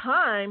have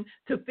time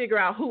to figure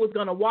out who was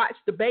going to watch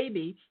the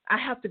baby. I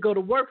have to go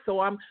to work, so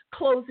I'm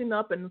closing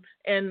up and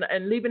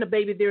leaving the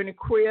baby there in the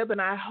crib,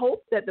 and I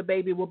hope that the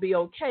baby will be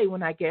okay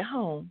when I get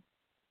home.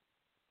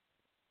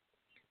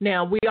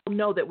 Now, we all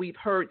know that we've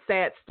heard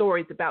sad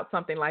stories about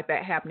something like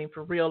that happening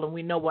for real, and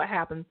we know what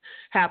happens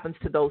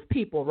to those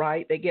people,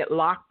 right? They get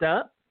locked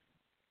up,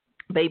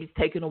 baby's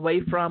taken away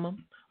from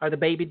them, or the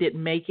baby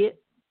didn't make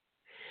it.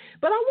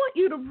 But I want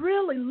you to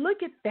really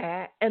look at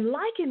that and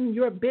liken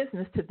your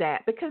business to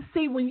that. Because,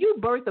 see, when you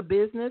birth a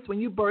business, when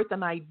you birth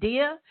an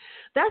idea,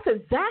 that's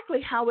exactly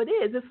how it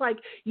is. It's like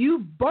you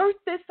birth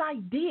this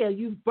idea,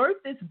 you birth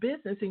this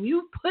business, and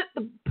you put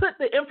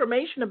the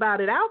information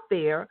about it out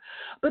there,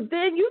 but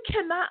then you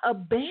cannot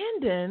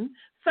abandon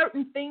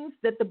certain things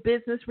that the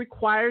business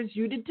requires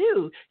you to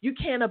do. You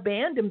can't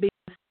abandon being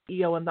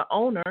CEO and the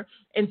owner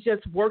and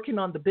just working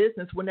on the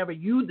business whenever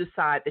you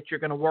decide that you're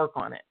going to work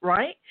on it,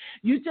 right?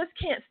 You just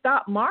can't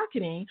stop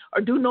marketing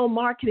or do no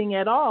marketing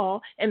at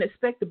all and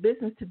expect the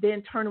business to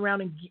then turn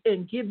around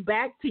and give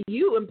back to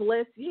you and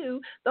bless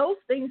you. Those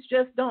things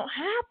just don't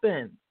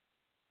happen.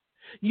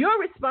 Your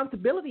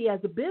responsibility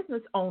as a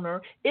business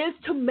owner is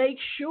to make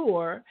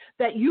sure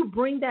that you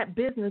bring that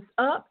business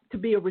up to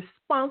be a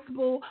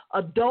responsible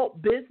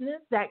adult business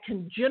that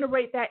can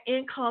generate that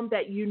income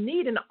that you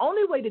need. And the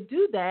only way to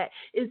do that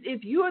is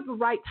if you're the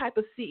right type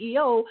of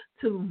CEO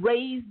to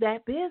raise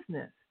that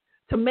business,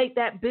 to make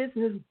that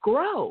business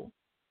grow.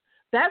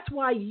 That's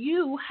why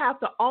you have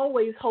to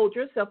always hold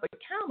yourself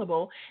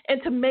accountable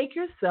and to make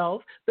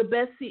yourself the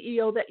best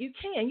CEO that you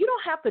can. You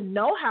don't have to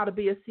know how to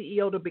be a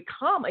CEO to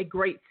become a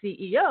great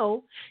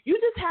CEO. You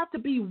just have to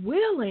be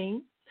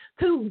willing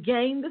to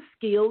gain the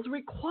skills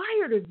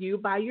required of you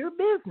by your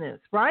business,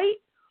 right?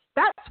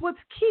 That's what's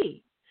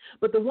key.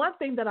 But the one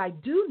thing that I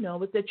do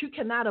know is that you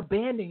cannot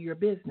abandon your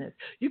business.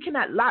 You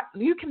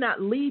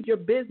cannot leave your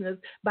business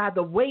by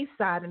the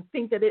wayside and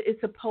think that it is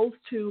supposed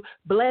to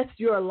bless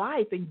your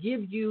life and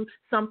give you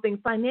something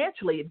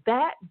financially.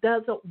 That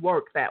doesn't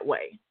work that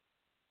way.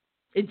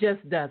 It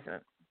just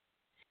doesn't.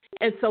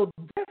 And so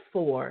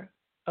therefore,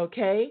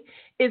 okay,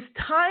 it's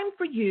time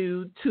for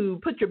you to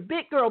put your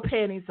big girl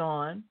panties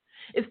on.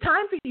 It's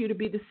time for you to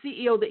be the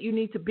CEO that you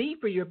need to be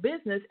for your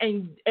business,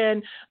 and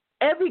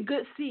every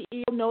good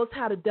CEO knows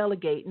how to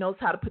delegate, knows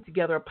how to put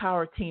together a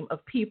power team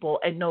of people,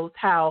 and knows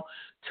how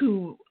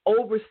to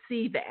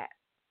oversee that.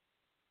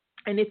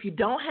 And if you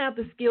don't have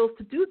the skills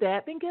to do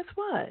that, then guess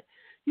what?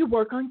 You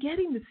work on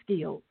getting the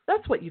skills.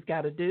 That's what you've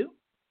got to do.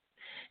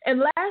 And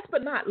last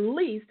but not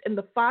least, in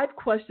the 5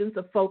 questions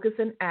of focus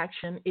and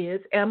action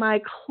is, am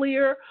I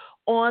clear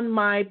on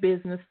my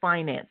business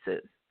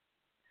finances?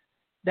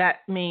 That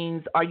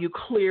means, are you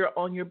clear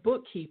on your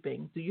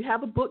bookkeeping? Do you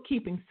have a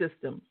bookkeeping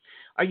system?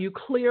 Are you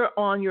clear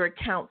on your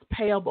accounts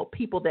payable,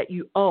 people that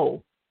you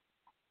owe?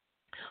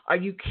 Are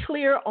you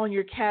clear on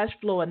your cash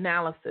flow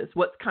analysis,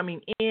 what's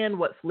coming in,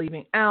 what's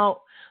leaving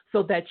out,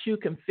 so that you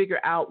can figure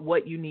out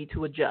what you need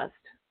to adjust?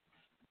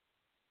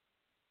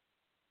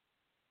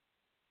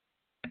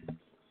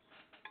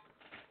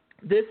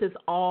 This is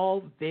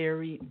all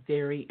very,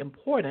 very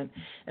important,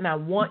 and I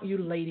want you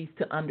ladies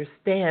to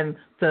understand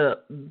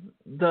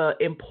the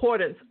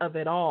importance of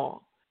it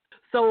all.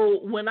 So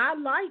when I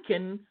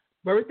liken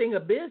birthing a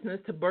business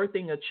to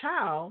birthing a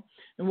child,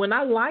 and when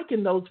I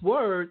liken those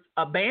words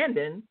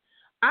abandon,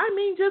 I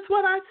mean just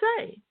what I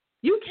say.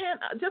 You can't,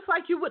 just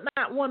like you would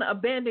not want to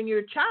abandon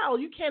your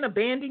child, you can't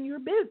abandon your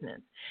business.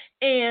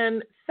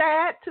 And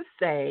sad to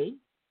say,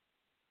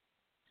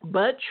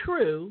 but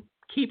true,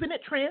 keeping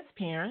it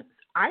transparent,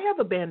 I have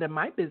abandoned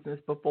my business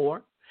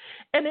before,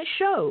 and it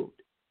showed.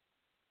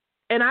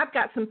 And I've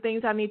got some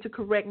things I need to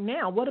correct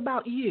now. What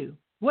about you?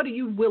 What are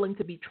you willing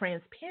to be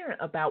transparent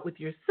about with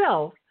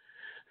yourself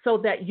so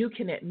that you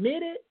can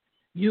admit it?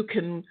 You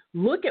can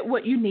look at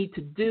what you need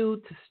to do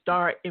to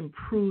start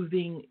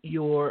improving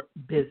your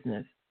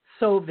business.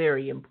 So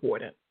very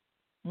important.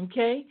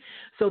 Okay,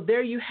 so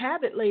there you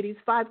have it, ladies.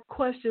 5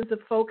 questions of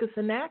focus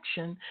and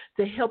action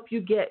to help you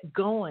get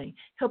going,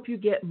 help you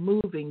get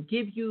moving,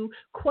 give you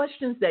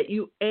questions that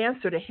you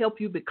answer to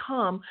help you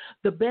become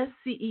the best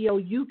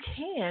CEO you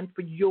can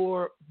for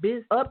your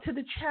business. Up to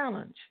the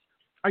challenge.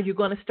 Are you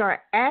going to start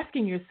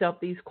asking yourself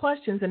these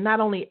questions, and not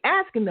only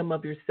asking them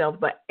of yourself,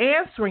 but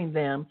answering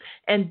them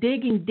and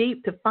digging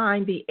deep to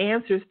find the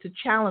answers to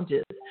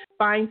challenges,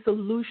 find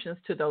solutions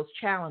to those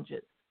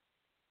challenges?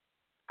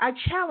 I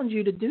challenge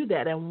you to do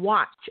that and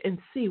watch and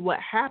see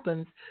what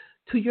happens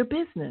to your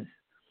business.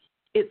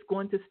 It's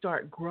going to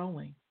start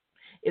growing.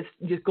 It's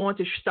just going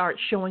to start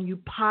showing you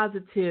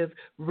positive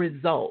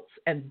results,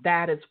 and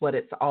that is what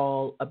it's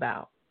all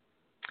about.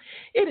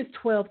 It is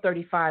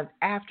 12:35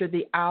 after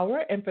the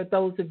hour, and for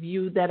those of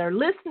you that are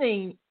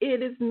listening,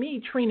 it is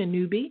me, Trina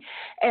Newby,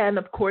 and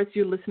of course,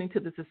 you're listening to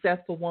the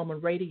Successful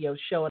Woman Radio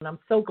Show, and I'm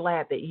so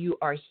glad that you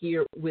are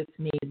here with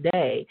me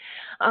today.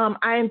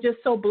 I am just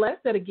so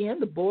blessed that, again,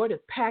 the board is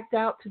packed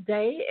out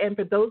today, and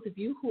for those of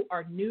you who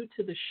are new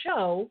to the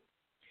show,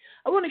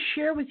 I want to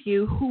share with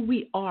you who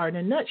we are. In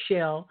a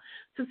nutshell,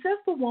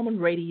 Successful Woman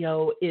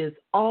Radio is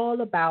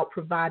all about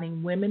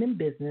providing women in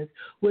business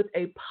with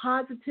a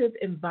positive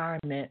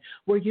environment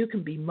where you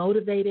can be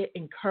motivated,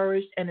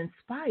 encouraged, and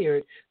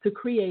inspired to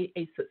create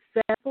a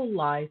successful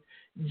life,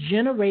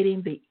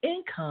 generating the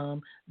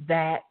income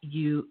that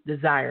you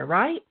desire,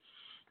 right?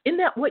 Isn't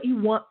that what you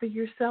want for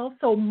yourself?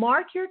 So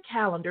mark your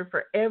calendar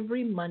for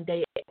every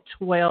Monday at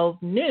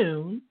 12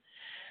 noon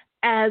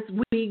as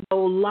we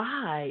go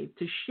live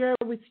to share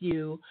with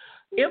you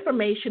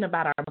information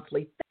about our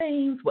monthly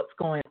things, what's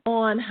going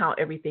on, how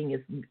everything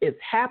is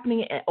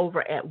happening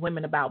over at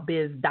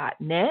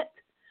womenaboutbiz.net.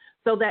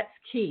 So that's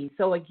key.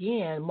 So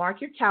again,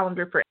 mark your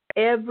calendar for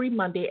every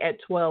Monday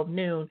at 12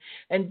 noon,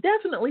 and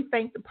definitely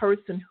thank the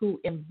person who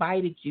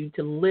invited you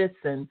to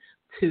listen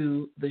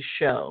to the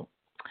show.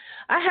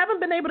 I haven't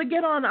been able to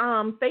get on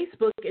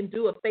Facebook and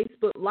do a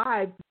Facebook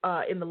Live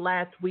in the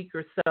last week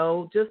or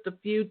so, just a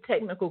few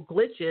technical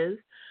glitches,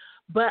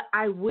 but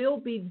I will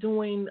be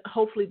doing,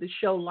 hopefully, the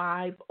show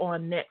live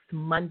on next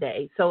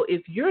Monday. So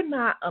if you're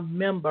not a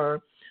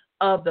member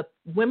of the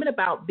Women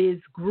About Biz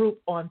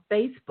group on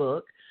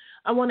Facebook,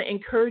 I want to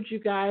encourage you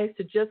guys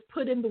to just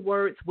put in the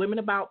words Women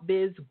About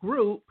Biz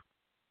group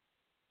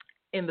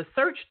in the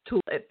search tool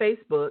at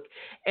Facebook,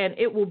 and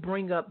it will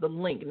bring up the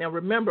link. Now,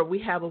 remember, we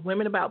have a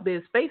Women About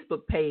Biz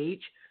Facebook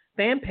page,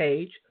 fan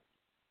page,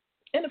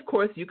 and of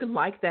course, you can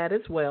like that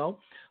as well.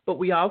 But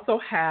we also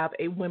have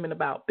a Women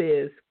About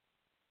Biz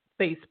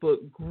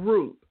Facebook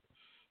group,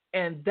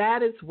 and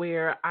that is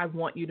where I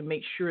want you to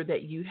make sure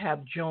that you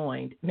have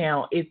joined.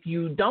 Now, if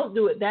you don't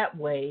do it that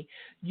way,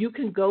 you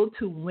can go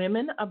to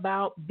Women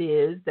About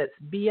Biz, that's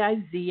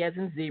B-I-Z as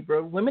in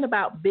zebra,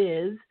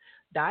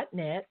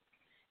 womenaboutbiz.net,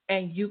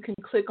 and you can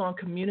click on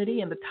Community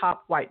in the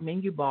top right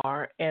menu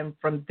bar, and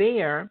from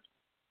there,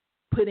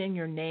 put in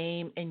your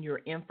name and your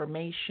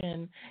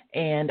information,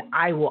 and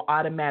I will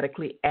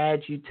automatically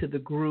add you to the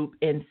group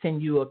and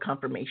send you a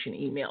confirmation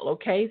email,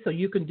 okay? So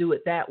you can do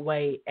it that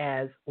way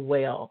as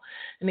well.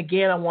 And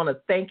again, I want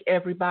to thank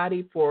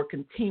everybody for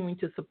continuing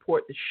to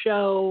support the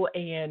show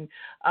and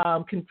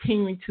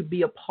continuing to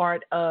be a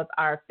part of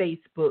our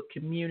Facebook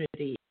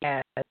community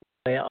as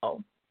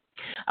well.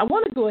 I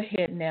want to go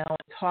ahead now and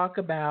talk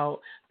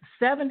about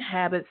 7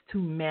 habits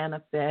to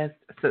manifest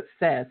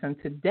success. And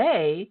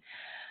today,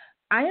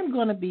 I am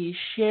going to be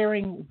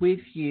sharing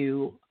with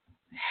you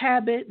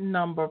habit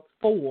number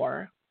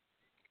 4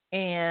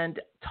 and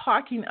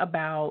talking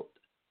about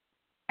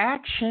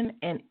action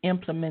and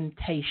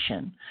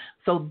implementation.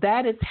 So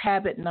that is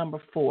habit number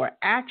 4,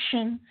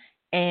 action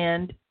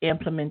and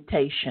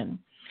implementation.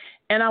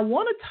 And I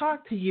want to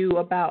talk to you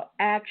about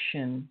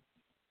action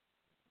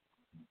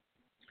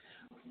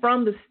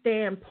from the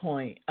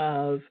standpoint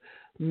of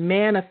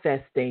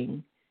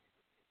manifesting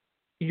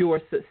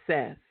your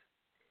success.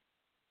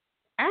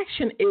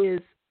 Action is,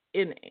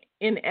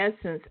 in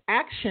essence,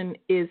 action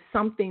is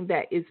something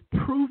that is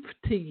proof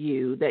to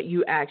you that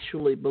you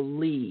actually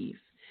believe.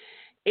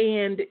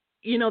 And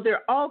there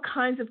are all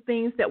kinds of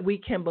things that we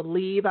can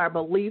believe. Our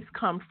beliefs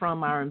come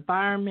from our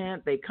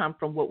environment. They come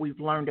from what we've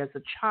learned as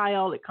a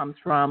child. It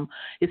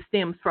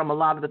stems from a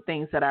lot of the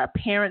things that our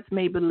parents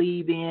may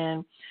believe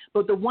in.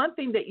 But the one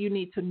thing that you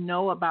need to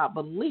know about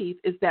belief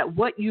is that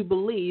what you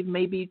believe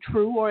may be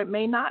true or it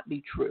may not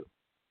be true.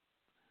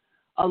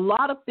 A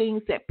lot of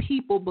things that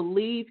people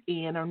believe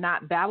in are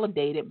not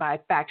validated by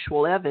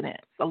factual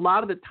evidence. A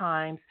lot of the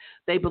times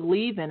they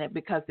believe in it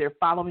because they're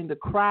following the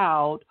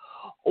crowd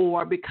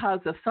or because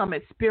of some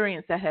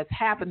experience that has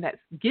happened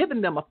that's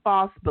given them a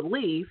false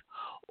belief,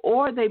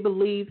 or they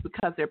believe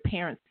because their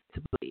parents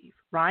believe,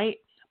 right?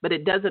 But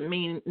it doesn't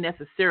mean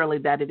necessarily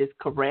that it is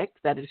correct,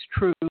 that it's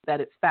true,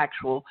 that it's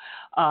factual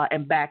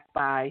and backed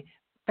by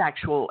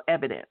factual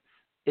evidence.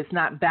 It's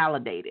not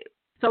validated.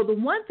 So the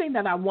one thing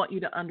that I want you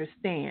to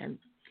understand,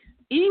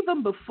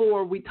 even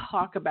before we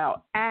talk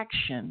about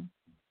action,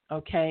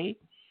 okay,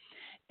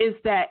 is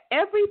that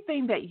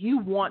everything that you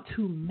want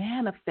to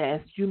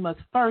manifest, you must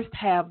first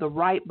have the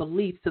right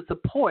beliefs to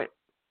support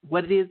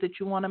what it is that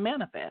you want to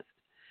manifest.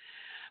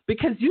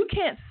 Because you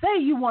can't say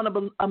you want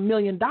 $1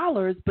 million,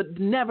 but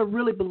never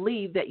really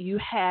believe that you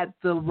had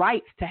the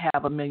rights to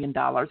have $1 million,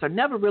 or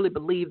never really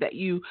believe that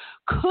you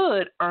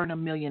could earn $1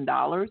 million,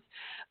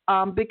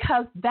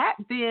 because that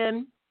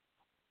then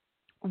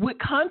would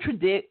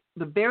contradict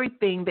the very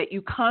thing that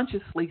you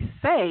consciously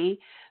say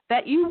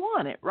that you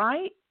want it,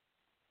 right?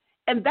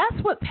 And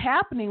that's what's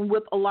happening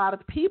with a lot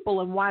of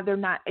people and why they're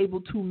not able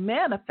to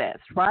manifest,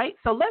 right?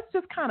 So let's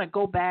just kind of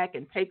go back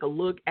and take a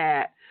look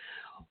at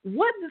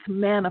what does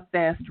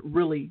manifest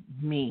really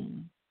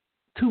mean,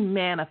 to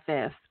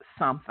manifest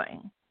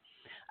something.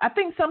 I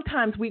think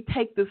sometimes we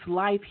take this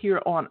life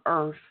here on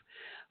earth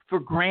for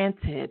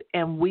granted,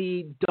 and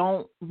we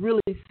don't really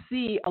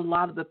see a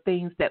lot of the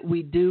things that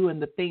we do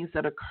and the things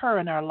that occur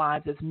in our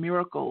lives as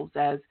miracles,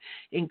 as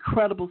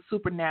incredible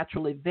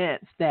supernatural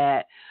events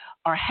that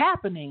are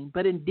happening.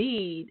 But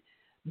indeed,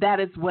 that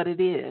is what it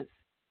is.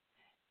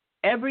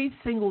 Every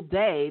single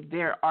day,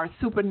 there are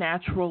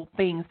supernatural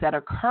things that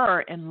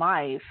occur in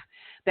life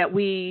that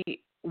we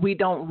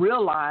don't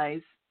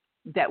realize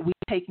that we're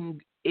taking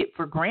it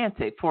for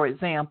granted. For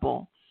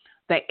example,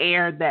 the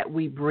air that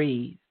we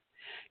breathe.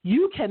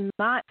 You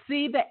cannot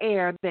see the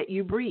air that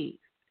you breathe,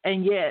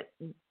 and yet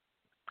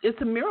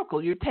it's a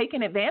miracle. You're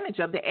taking advantage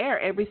of the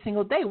air every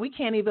single day. We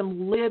can't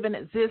even live and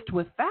exist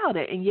without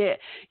it, and yet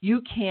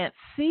you can't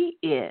see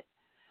it.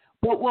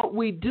 But what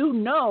we do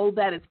know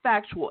that is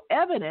factual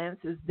evidence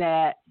is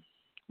that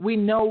we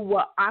know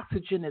what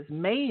oxygen is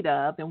made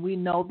of, and we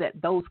know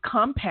that those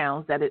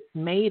compounds that it's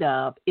made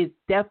of is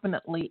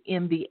definitely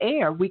in the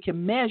air. We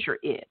can measure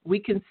it. We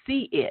can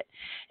see it.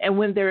 And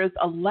when there is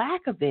a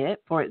lack of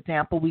it, for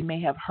example, we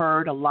may have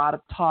heard a lot of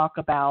talk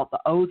about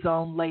the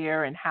ozone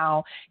layer and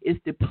how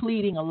it's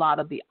depleting a lot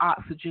of the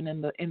oxygen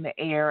in the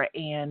air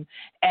and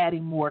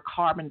adding more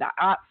carbon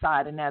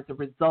dioxide. And as a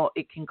result,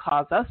 it can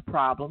cause us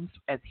problems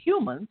as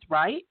humans,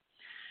 right?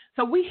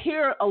 So we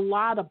hear a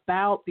lot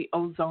about the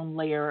ozone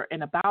layer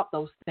and about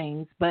those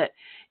things, but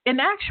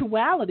in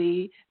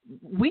actuality,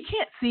 we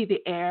can't see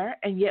the air,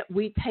 and yet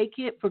we take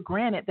it for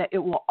granted that it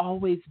will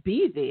always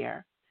be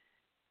there.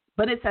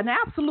 But it's an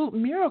absolute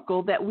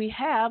miracle that we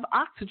have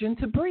oxygen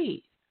to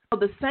breathe. So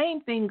the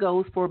same thing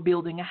goes for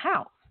building a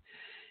house.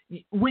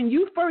 When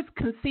you first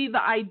conceive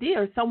the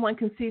idea, or someone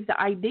conceives the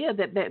idea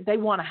that they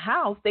want a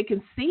house, they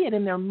can see it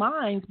in their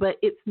minds, but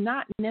it's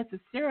not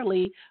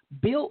necessarily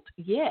built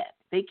yet.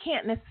 They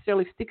can't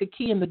necessarily stick a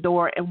key in the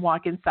door and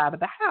walk inside of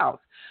the house,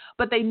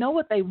 but they know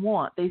what they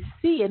want. They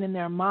see it in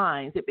their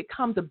minds. It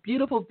becomes a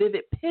beautiful,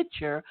 vivid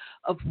picture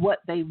of what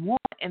they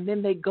want, and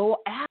then they go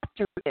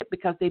after it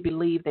because they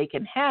believe they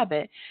can have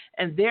it,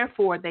 and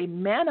therefore they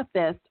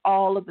manifest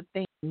all of the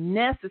things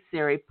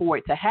necessary for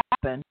it to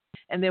happen.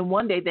 And then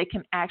one day they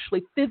can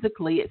actually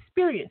physically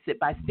experience it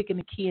by sticking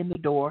the key in the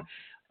door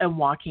and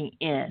walking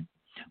in.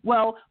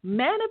 Well,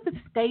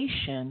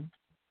 manifestation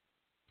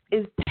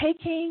is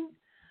taking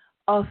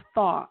a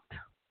thought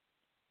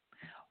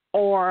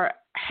or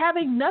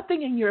having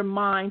nothing in your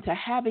mind to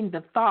having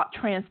the thought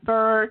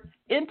transferred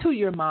into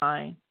your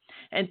mind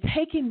and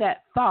taking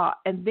that thought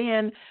and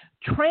then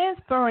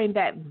transferring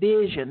that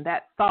vision,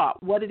 that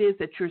thought, what it is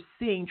that you're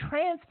seeing,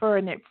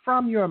 transferring it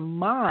from your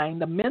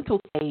mind, the mental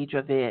stage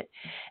of it,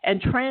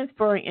 and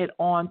transferring it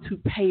onto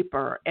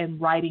paper and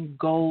writing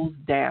goals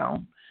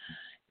down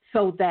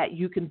so that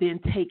you can then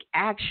take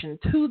action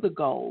to the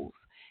goals.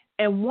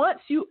 And once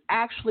you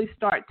actually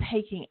start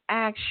taking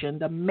action,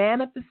 the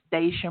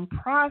manifestation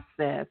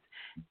process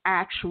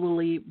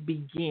actually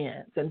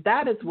begins. And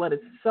that is what is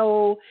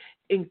so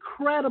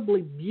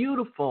incredibly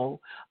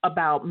beautiful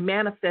about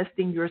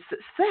manifesting your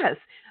success.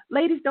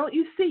 Ladies, don't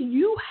you see?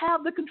 You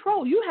have the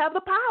control. You have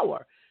the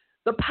power.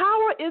 The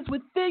power is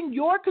within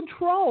your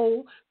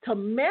control to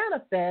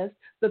manifest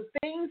the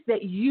things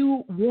that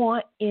you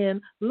want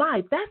in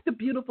life. That's the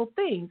beautiful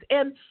things.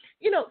 And,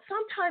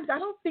 sometimes I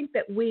don't think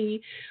that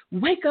we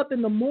wake up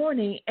in the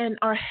morning and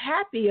are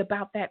happy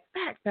about that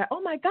fact that,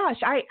 oh my gosh,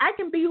 I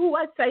can be who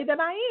I say that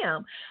I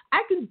am.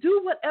 I can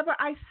do whatever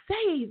I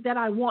say that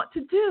I want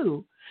to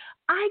do.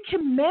 I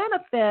can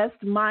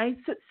manifest my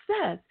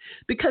success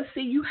because,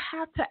 see, you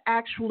have to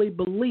actually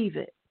believe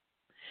it.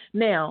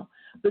 Now,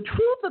 the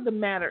truth of the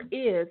matter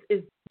is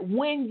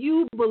when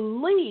you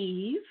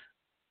believe,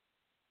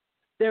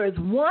 there is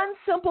one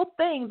simple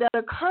thing that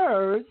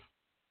occurs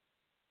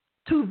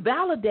to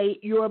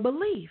validate your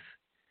belief,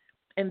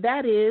 and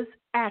that is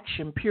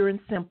action, pure and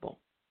simple.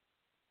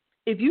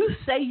 If you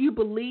say you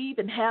believe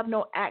and have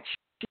no action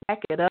to back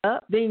it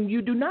up, then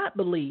you do not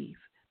believe.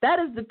 That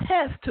is the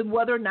test to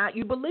whether or not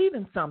you believe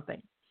in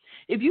something.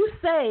 If you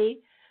say,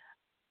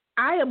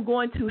 I am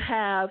going to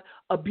have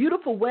a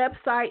beautiful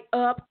website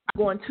up, I'm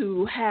going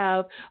to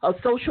have a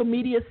social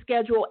media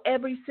schedule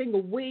every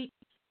single week,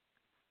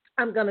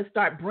 I'm going to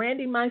start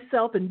branding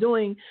myself and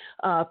doing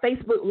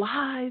Facebook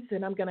Lives,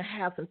 and I'm going to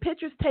have some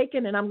pictures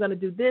taken, and I'm going to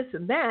do this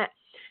and that.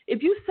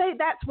 If you say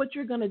that's what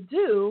you're going to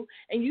do,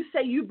 and you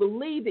say you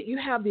believe that you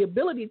have the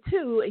ability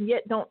to, and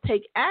yet don't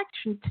take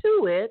action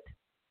to it,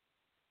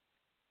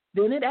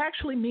 then it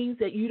actually means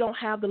that you don't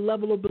have the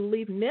level of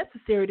belief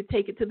necessary to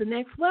take it to the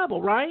next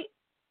level, right?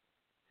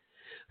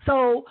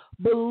 So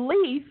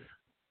belief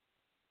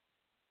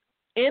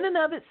in and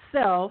of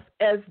itself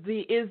is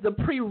the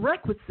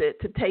prerequisite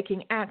to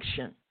taking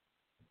action,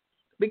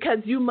 because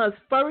you must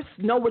first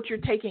know what you're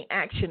taking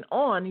action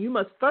on. You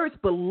must first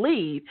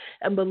believe,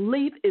 and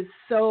belief is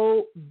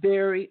so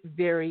very,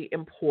 very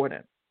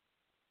important.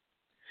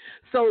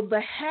 So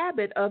the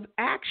habit of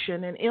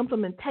action and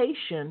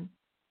implementation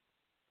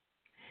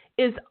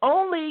is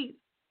only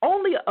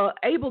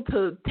able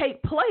to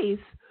take place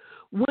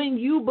when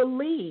you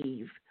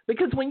believe.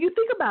 Because when you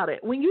think about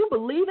it, when you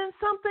believe in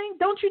something,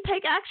 don't you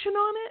take action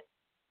on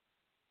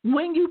it?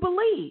 When you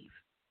believe.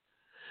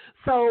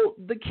 So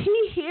the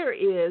key here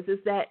is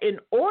that in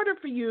order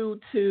for you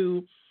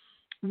to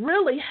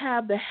really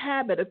have the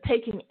habit of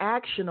taking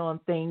action on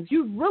things,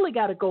 you've really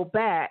got to go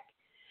back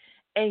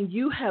and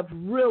you have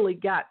really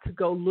got to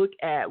go look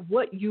at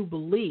what you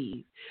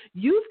believe.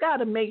 You've got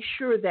to make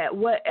sure that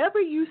whatever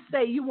you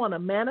say you want to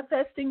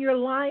manifest in your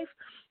life,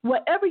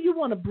 whatever you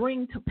want to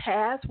bring to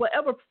pass,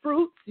 whatever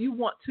fruits you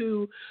want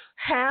to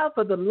have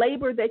for the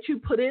labor that you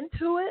put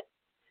into it,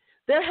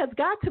 there has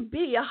got to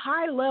be a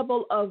high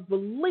level of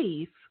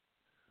belief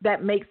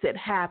that makes it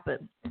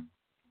happen.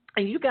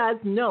 And you guys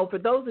know, for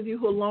those of you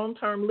who are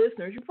long-term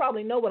listeners, you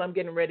probably know what I'm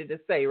getting ready to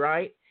say,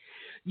 right?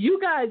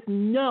 You guys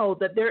know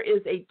that there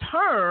is a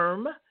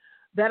term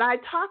that I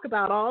talk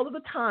about all of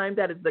the time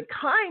that is the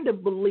kind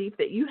of belief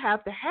that you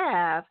have to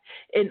have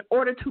in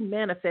order to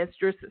manifest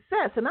your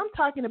success. And I'm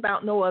talking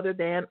about no other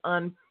than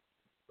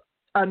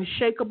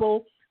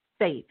unshakable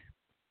faith,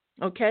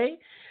 okay?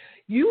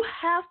 You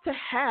have to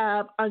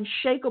have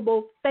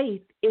unshakable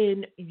faith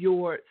in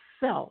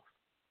yourself.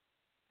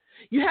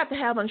 You have to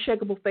have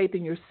unshakable faith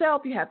in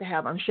yourself. You have to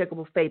have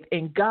unshakable faith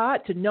in God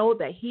to know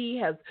that He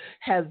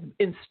has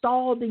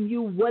installed in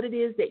you what it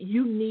is that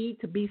you need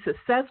to be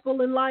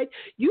successful in life.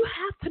 You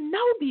have to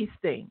know these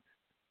things.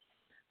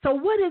 So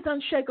what is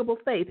unshakable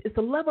faith? It's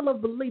a level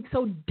of belief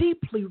so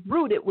deeply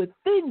rooted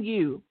within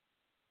you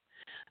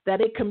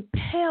that it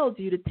compels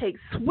you to take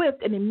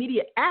swift and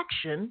immediate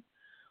action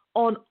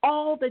on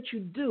all that you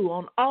do,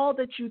 on all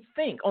that you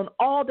think, on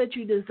all that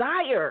you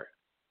desire,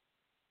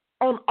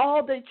 on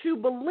all that you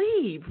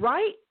believe,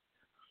 right?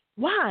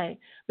 Why?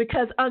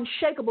 Because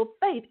unshakable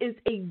faith is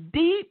a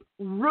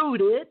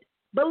deep-rooted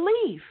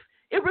belief.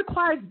 It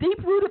requires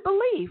deep-rooted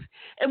belief.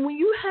 And when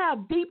you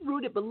have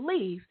deep-rooted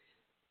belief,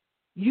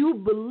 you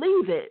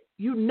believe it.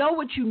 You know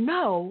what you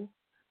know.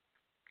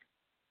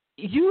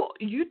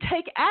 You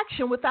take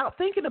action without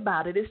thinking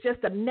about it. It's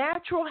just a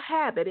natural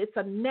habit. It's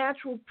a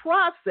natural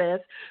process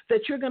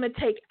that you're going to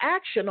take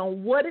action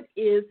on what it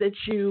is that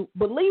you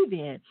believe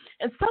in.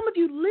 And some of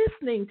you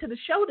listening to the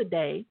show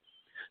today,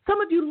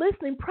 some of you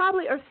listening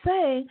probably are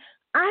saying,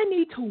 I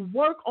need to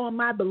work on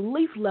my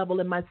belief level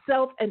in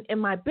myself and in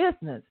my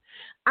business.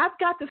 I've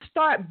got to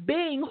start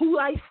being who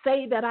I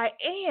say that I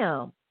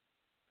am.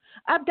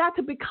 I've got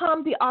to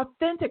become the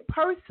authentic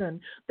person,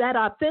 that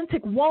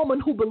authentic woman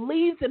who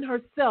believes in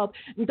herself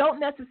and don't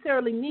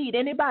necessarily need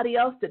anybody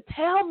else to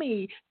tell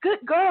me, good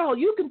girl,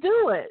 you can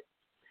do it.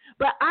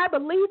 But I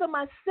believe in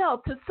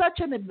myself to such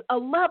a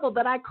level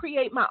that I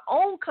create my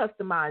own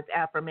customized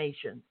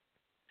affirmations.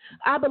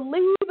 I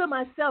believe in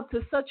myself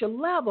to such a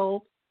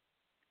level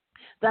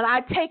that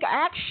I take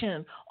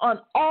action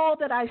on all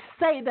that I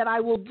say that I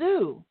will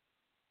do.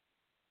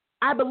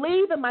 I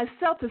believe in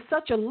myself to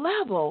such a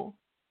level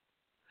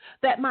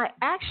that my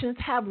actions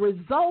have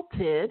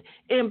resulted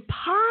in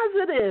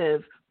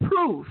positive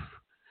proof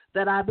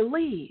that I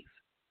believe.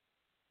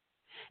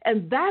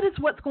 And that is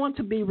what's going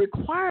to be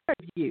required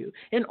of you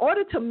in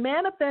order to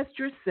manifest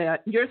your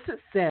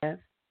success.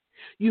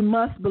 You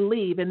must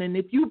believe. And then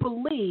if you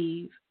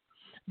believe,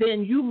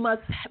 then you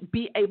must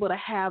be able to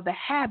have the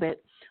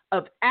habit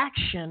of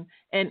action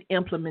and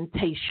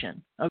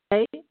implementation,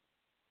 okay?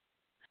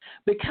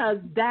 Because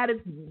that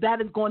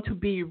is going to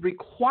be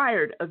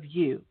required of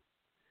you.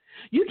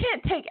 You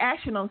can't take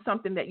action on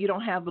something that you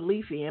don't have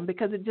belief in,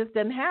 because it just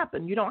doesn't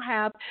happen. You don't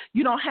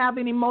have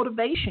any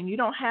motivation. You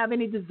don't have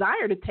any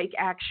desire to take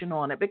action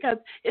on it, because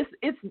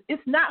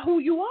it's not who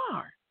you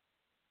are.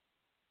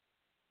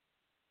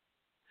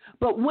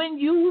 But when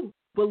you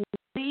believe,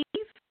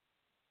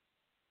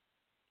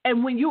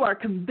 and when you are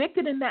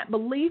convicted in that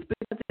belief,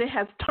 because it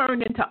has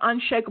turned into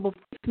unshakable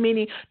faith,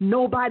 meaning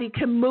nobody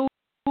can move,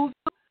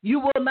 you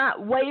will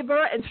not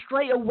waver and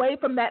stray away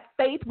from that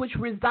faith which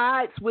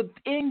resides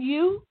within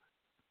you.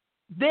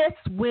 This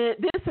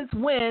is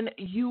when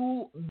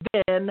you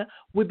then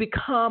will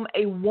become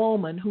a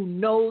woman who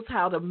knows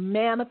how to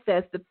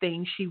manifest the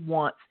things she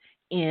wants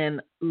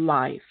in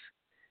life.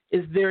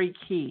 It's very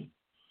key.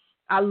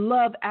 I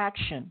love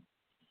action.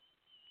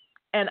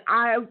 And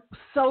I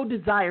so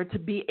desire to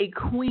be a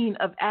queen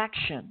of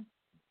action,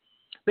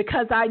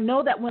 because I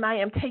know that when I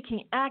am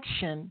taking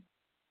action,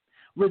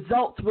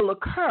 results will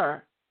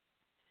occur.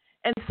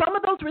 And some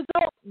of those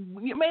results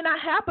may not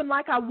happen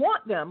like I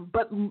want them,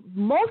 but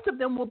most of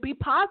them will be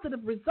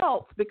positive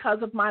results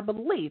because of my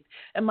belief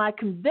and my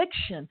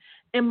conviction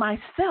in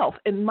myself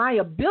and my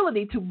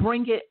ability to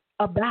bring it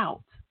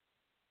about.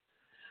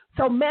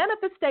 So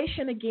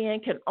manifestation,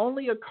 again, can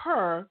only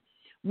occur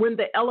when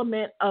the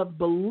element of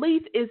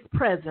belief is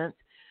present,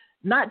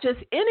 not just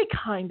any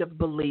kind of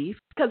belief,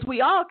 because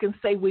we all can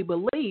say we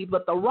believe,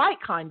 but the right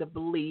kind of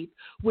belief,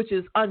 which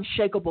is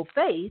unshakable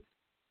faith,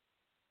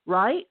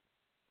 right?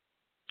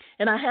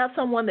 And I have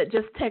someone that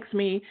just texted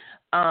me,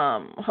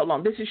 hold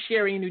on, this is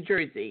Sherry in New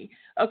Jersey.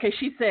 Okay,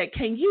 she said,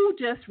 can you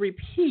just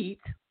repeat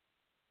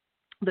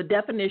the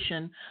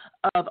definition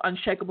of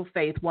unshakable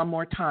faith one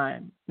more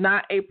time?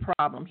 Not a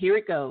problem. Here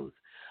it goes.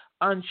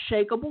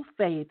 Unshakable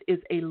faith is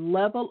a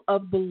level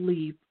of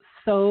belief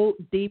so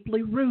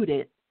deeply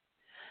rooted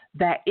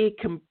that it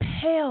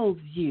compels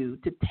you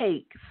to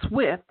take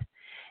swift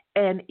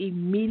and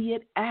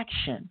immediate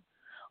action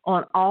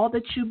on all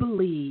that you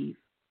believe,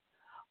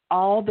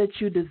 all that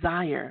you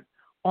desire,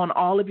 on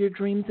all of your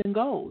dreams and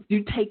goals.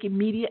 You take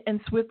immediate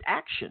and swift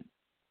action.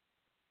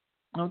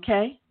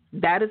 Okay?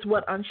 That is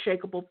what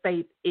unshakable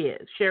faith is.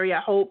 Sherry, I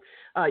hope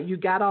you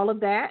got all of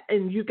that.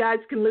 And you guys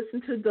can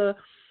listen to the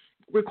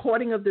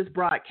recording of this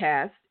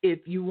broadcast if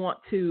you want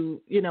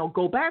to,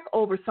 go back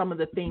over some of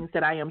the things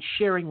that I am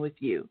sharing with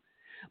you.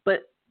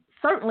 But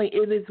certainly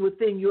it is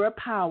within your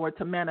power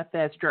to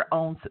manifest your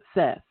own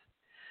success.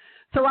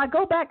 So I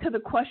go back to the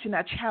question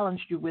I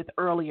challenged you with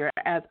earlier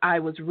as I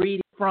was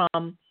reading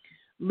from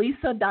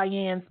Lisa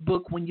Diane's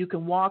book, When You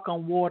Can Walk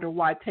on Water,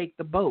 Why Take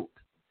the Boat?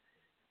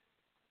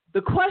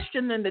 The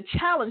question and the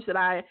challenge that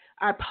I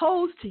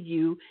pose to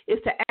you is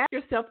to ask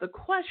yourself the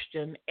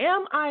question,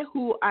 am I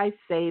who I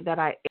say that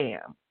I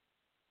am?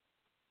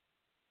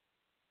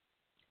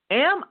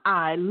 Am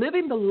I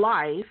living the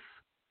life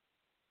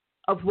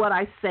of what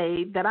I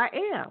say that I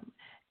am?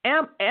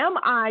 Am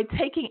I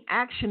taking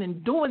action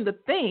and doing the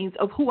things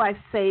of who I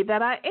say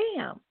that I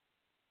am?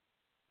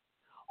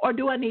 Or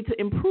do I need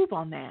to improve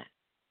on that?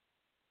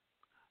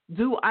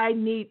 Do I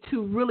need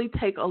to really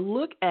take a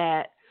look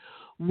at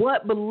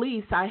what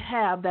beliefs I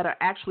have that are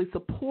actually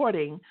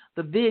supporting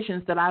the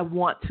visions that I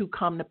want to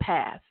come to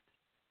pass?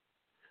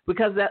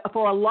 Because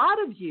for a lot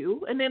of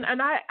you, and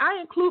I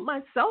include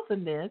myself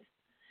in this,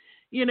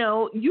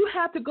 you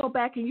have to go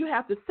back and you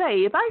have to say,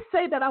 if I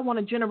say that I want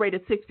to generate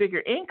a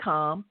six-figure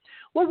income,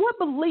 well, what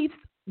beliefs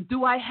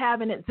do I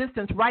have in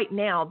existence right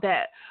now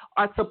that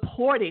are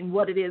supporting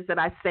what it is that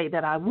I say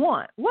that I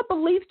want? What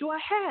beliefs do I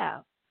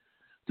have?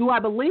 Do I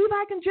believe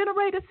I can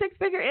generate a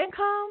six-figure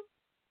income?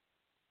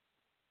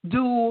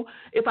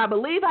 If I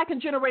believe I can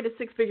generate a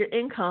six-figure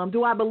income,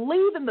 do I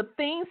believe in the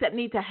things that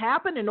need to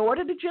happen in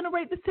order to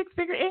generate the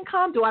six-figure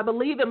income? Do I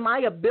believe in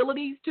my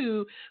abilities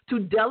to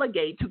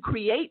delegate, to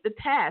create the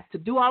task, to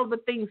do all of the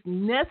things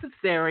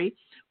necessary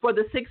for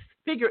the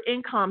six-figure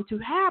income to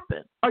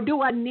happen? Or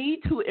do I need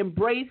to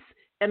embrace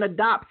and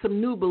adopt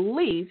some new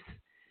beliefs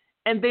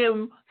and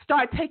then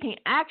start taking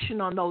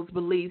action on those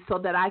beliefs so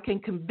that I can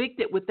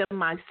convict it within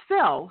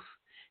myself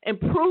and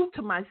prove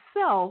to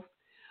myself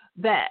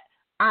that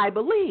I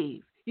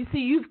believe? You see,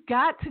 you've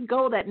got to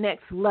go that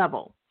next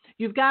level.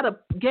 You've got to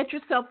get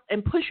yourself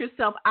and push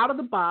yourself out of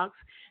the box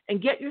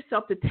and get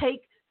yourself to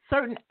take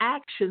certain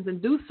actions and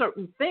do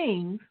certain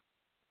things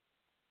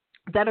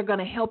that are going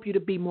to help you to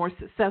be more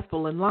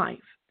successful in life.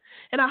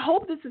 And I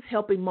hope this is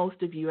helping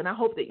most of you, and I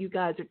hope that you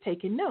guys are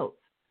taking notes.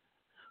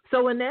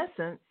 So in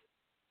essence,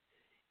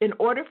 in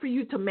order for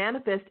you to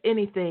manifest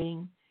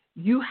anything,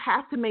 you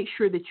have to make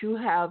sure that you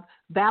have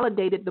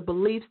validated the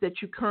beliefs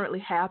that you currently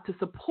have to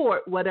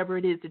support whatever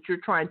it is that you're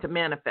trying to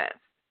manifest.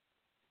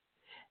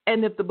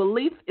 And if the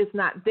belief is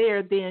not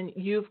there, then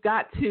you've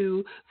got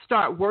to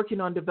start working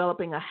on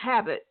developing a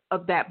habit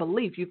of that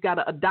belief. You've got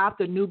to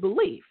adopt a new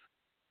belief.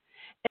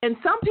 And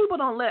some people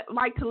don't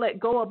like to let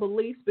go of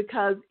beliefs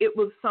because it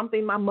was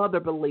something my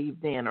mother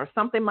believed in, or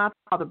something my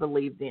father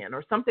believed in,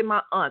 or something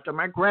my aunt or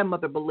my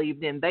grandmother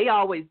believed in. They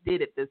always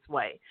did it this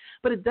way.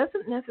 But it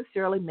doesn't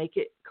necessarily make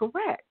it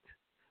correct.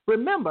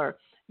 Remember,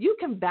 you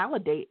can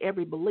validate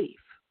every belief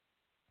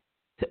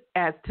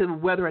as to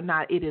whether or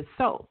not it is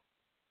so,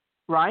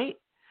 right?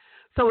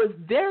 So it's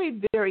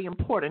very, very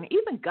important.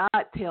 Even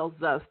God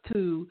tells us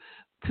to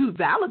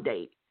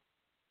validate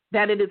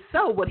that it is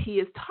so, what he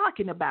is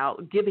talking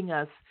about, giving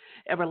us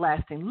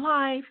everlasting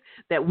life,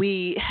 that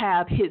we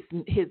have his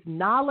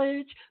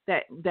knowledge,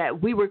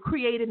 that we were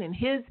created in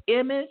his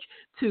image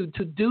to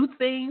do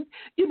things.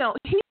 You know,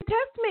 he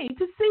tests me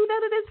to see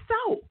that it is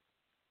so.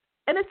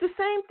 And it's the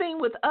same thing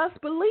with us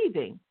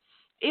believing.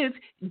 If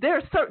there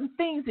are certain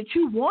things that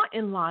you want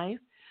in life,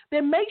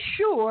 then make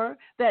sure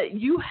that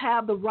you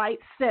have the right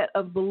set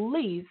of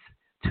beliefs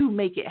to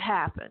make it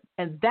happen.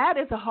 And that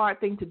is a hard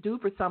thing to do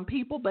for some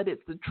people, but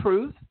it's the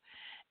truth.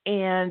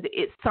 And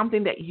it's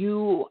something that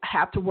you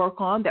have to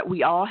work on, that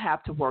we all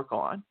have to work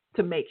on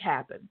to make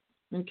happen.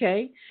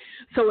 Okay?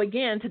 So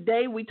again,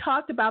 today we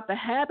talked about the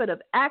habit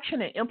of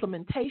action and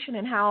implementation,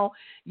 and how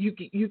you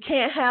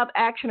can't have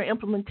action or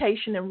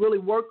implementation and really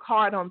work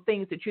hard on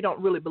things that you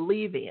don't really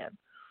believe in.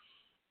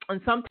 And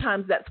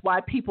sometimes that's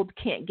why people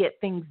can't get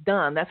things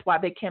done. That's why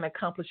they can't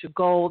accomplish a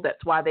goal.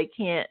 That's why they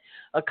can't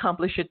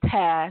accomplish a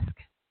task,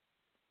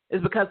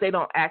 is because they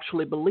don't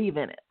actually believe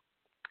in it.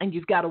 And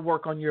you've got to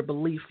work on your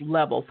belief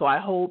level. So I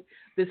hope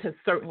this has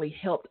certainly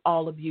helped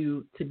all of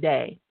you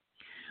today.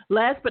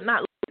 Last but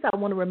not least, I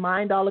want to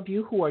remind all of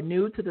you who are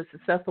new to the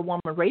Successful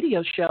Woman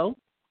Radio Show,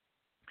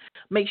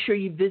 make sure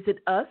you visit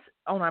us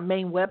on our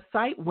main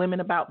website,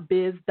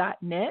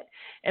 womenaboutbiz.net,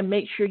 and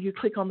make sure you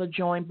click on the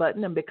join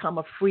button and become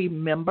a free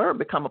member,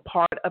 become a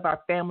part of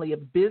our family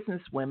of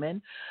business women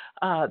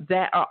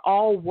that are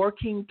all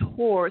working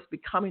towards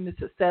becoming the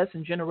success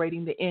and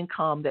generating the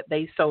income that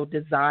they so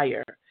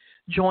desire.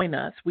 Join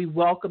us. We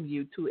welcome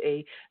you to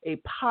a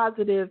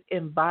positive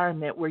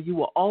environment where you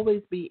will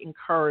always be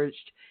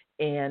encouraged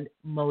and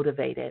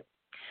motivated.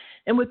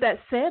 And with that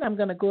said, I'm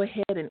going to go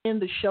ahead and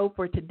end the show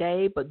for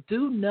today, but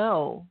do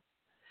know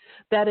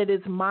that it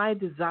is my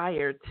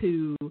desire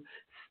to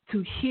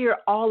hear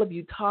all of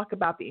you talk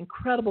about the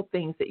incredible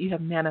things that you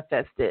have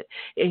manifested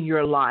in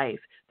your life,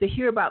 to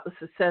hear about the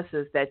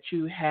successes that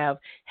you have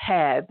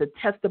had, the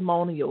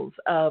testimonials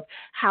of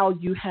how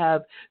you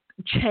have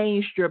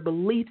changed your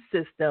belief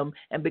system,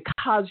 and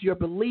because your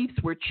beliefs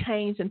were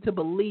changed into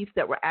beliefs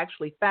that were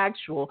actually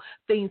factual,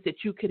 things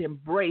that you could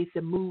embrace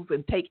and move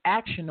and take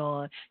action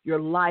on, your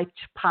life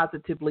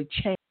positively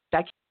changed. I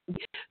can't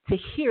wait to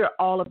hear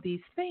all of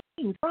these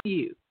things from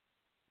you.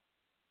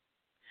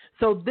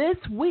 So this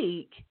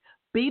week,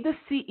 be the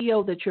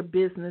CEO that your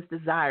business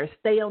desires.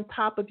 Stay on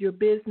top of your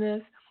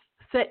business.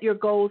 Set your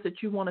goals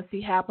that you want to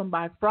see happen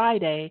by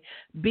Friday.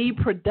 Be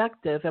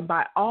productive, and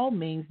by all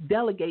means,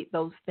 delegate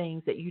those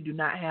things that you do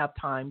not have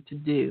time to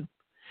do.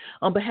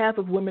 On behalf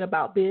of Women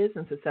About Biz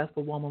and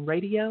Successful Woman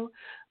Radio,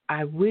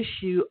 I wish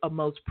you a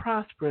most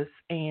prosperous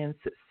and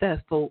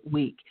successful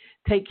week.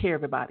 Take care,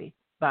 everybody.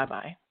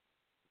 Bye-bye.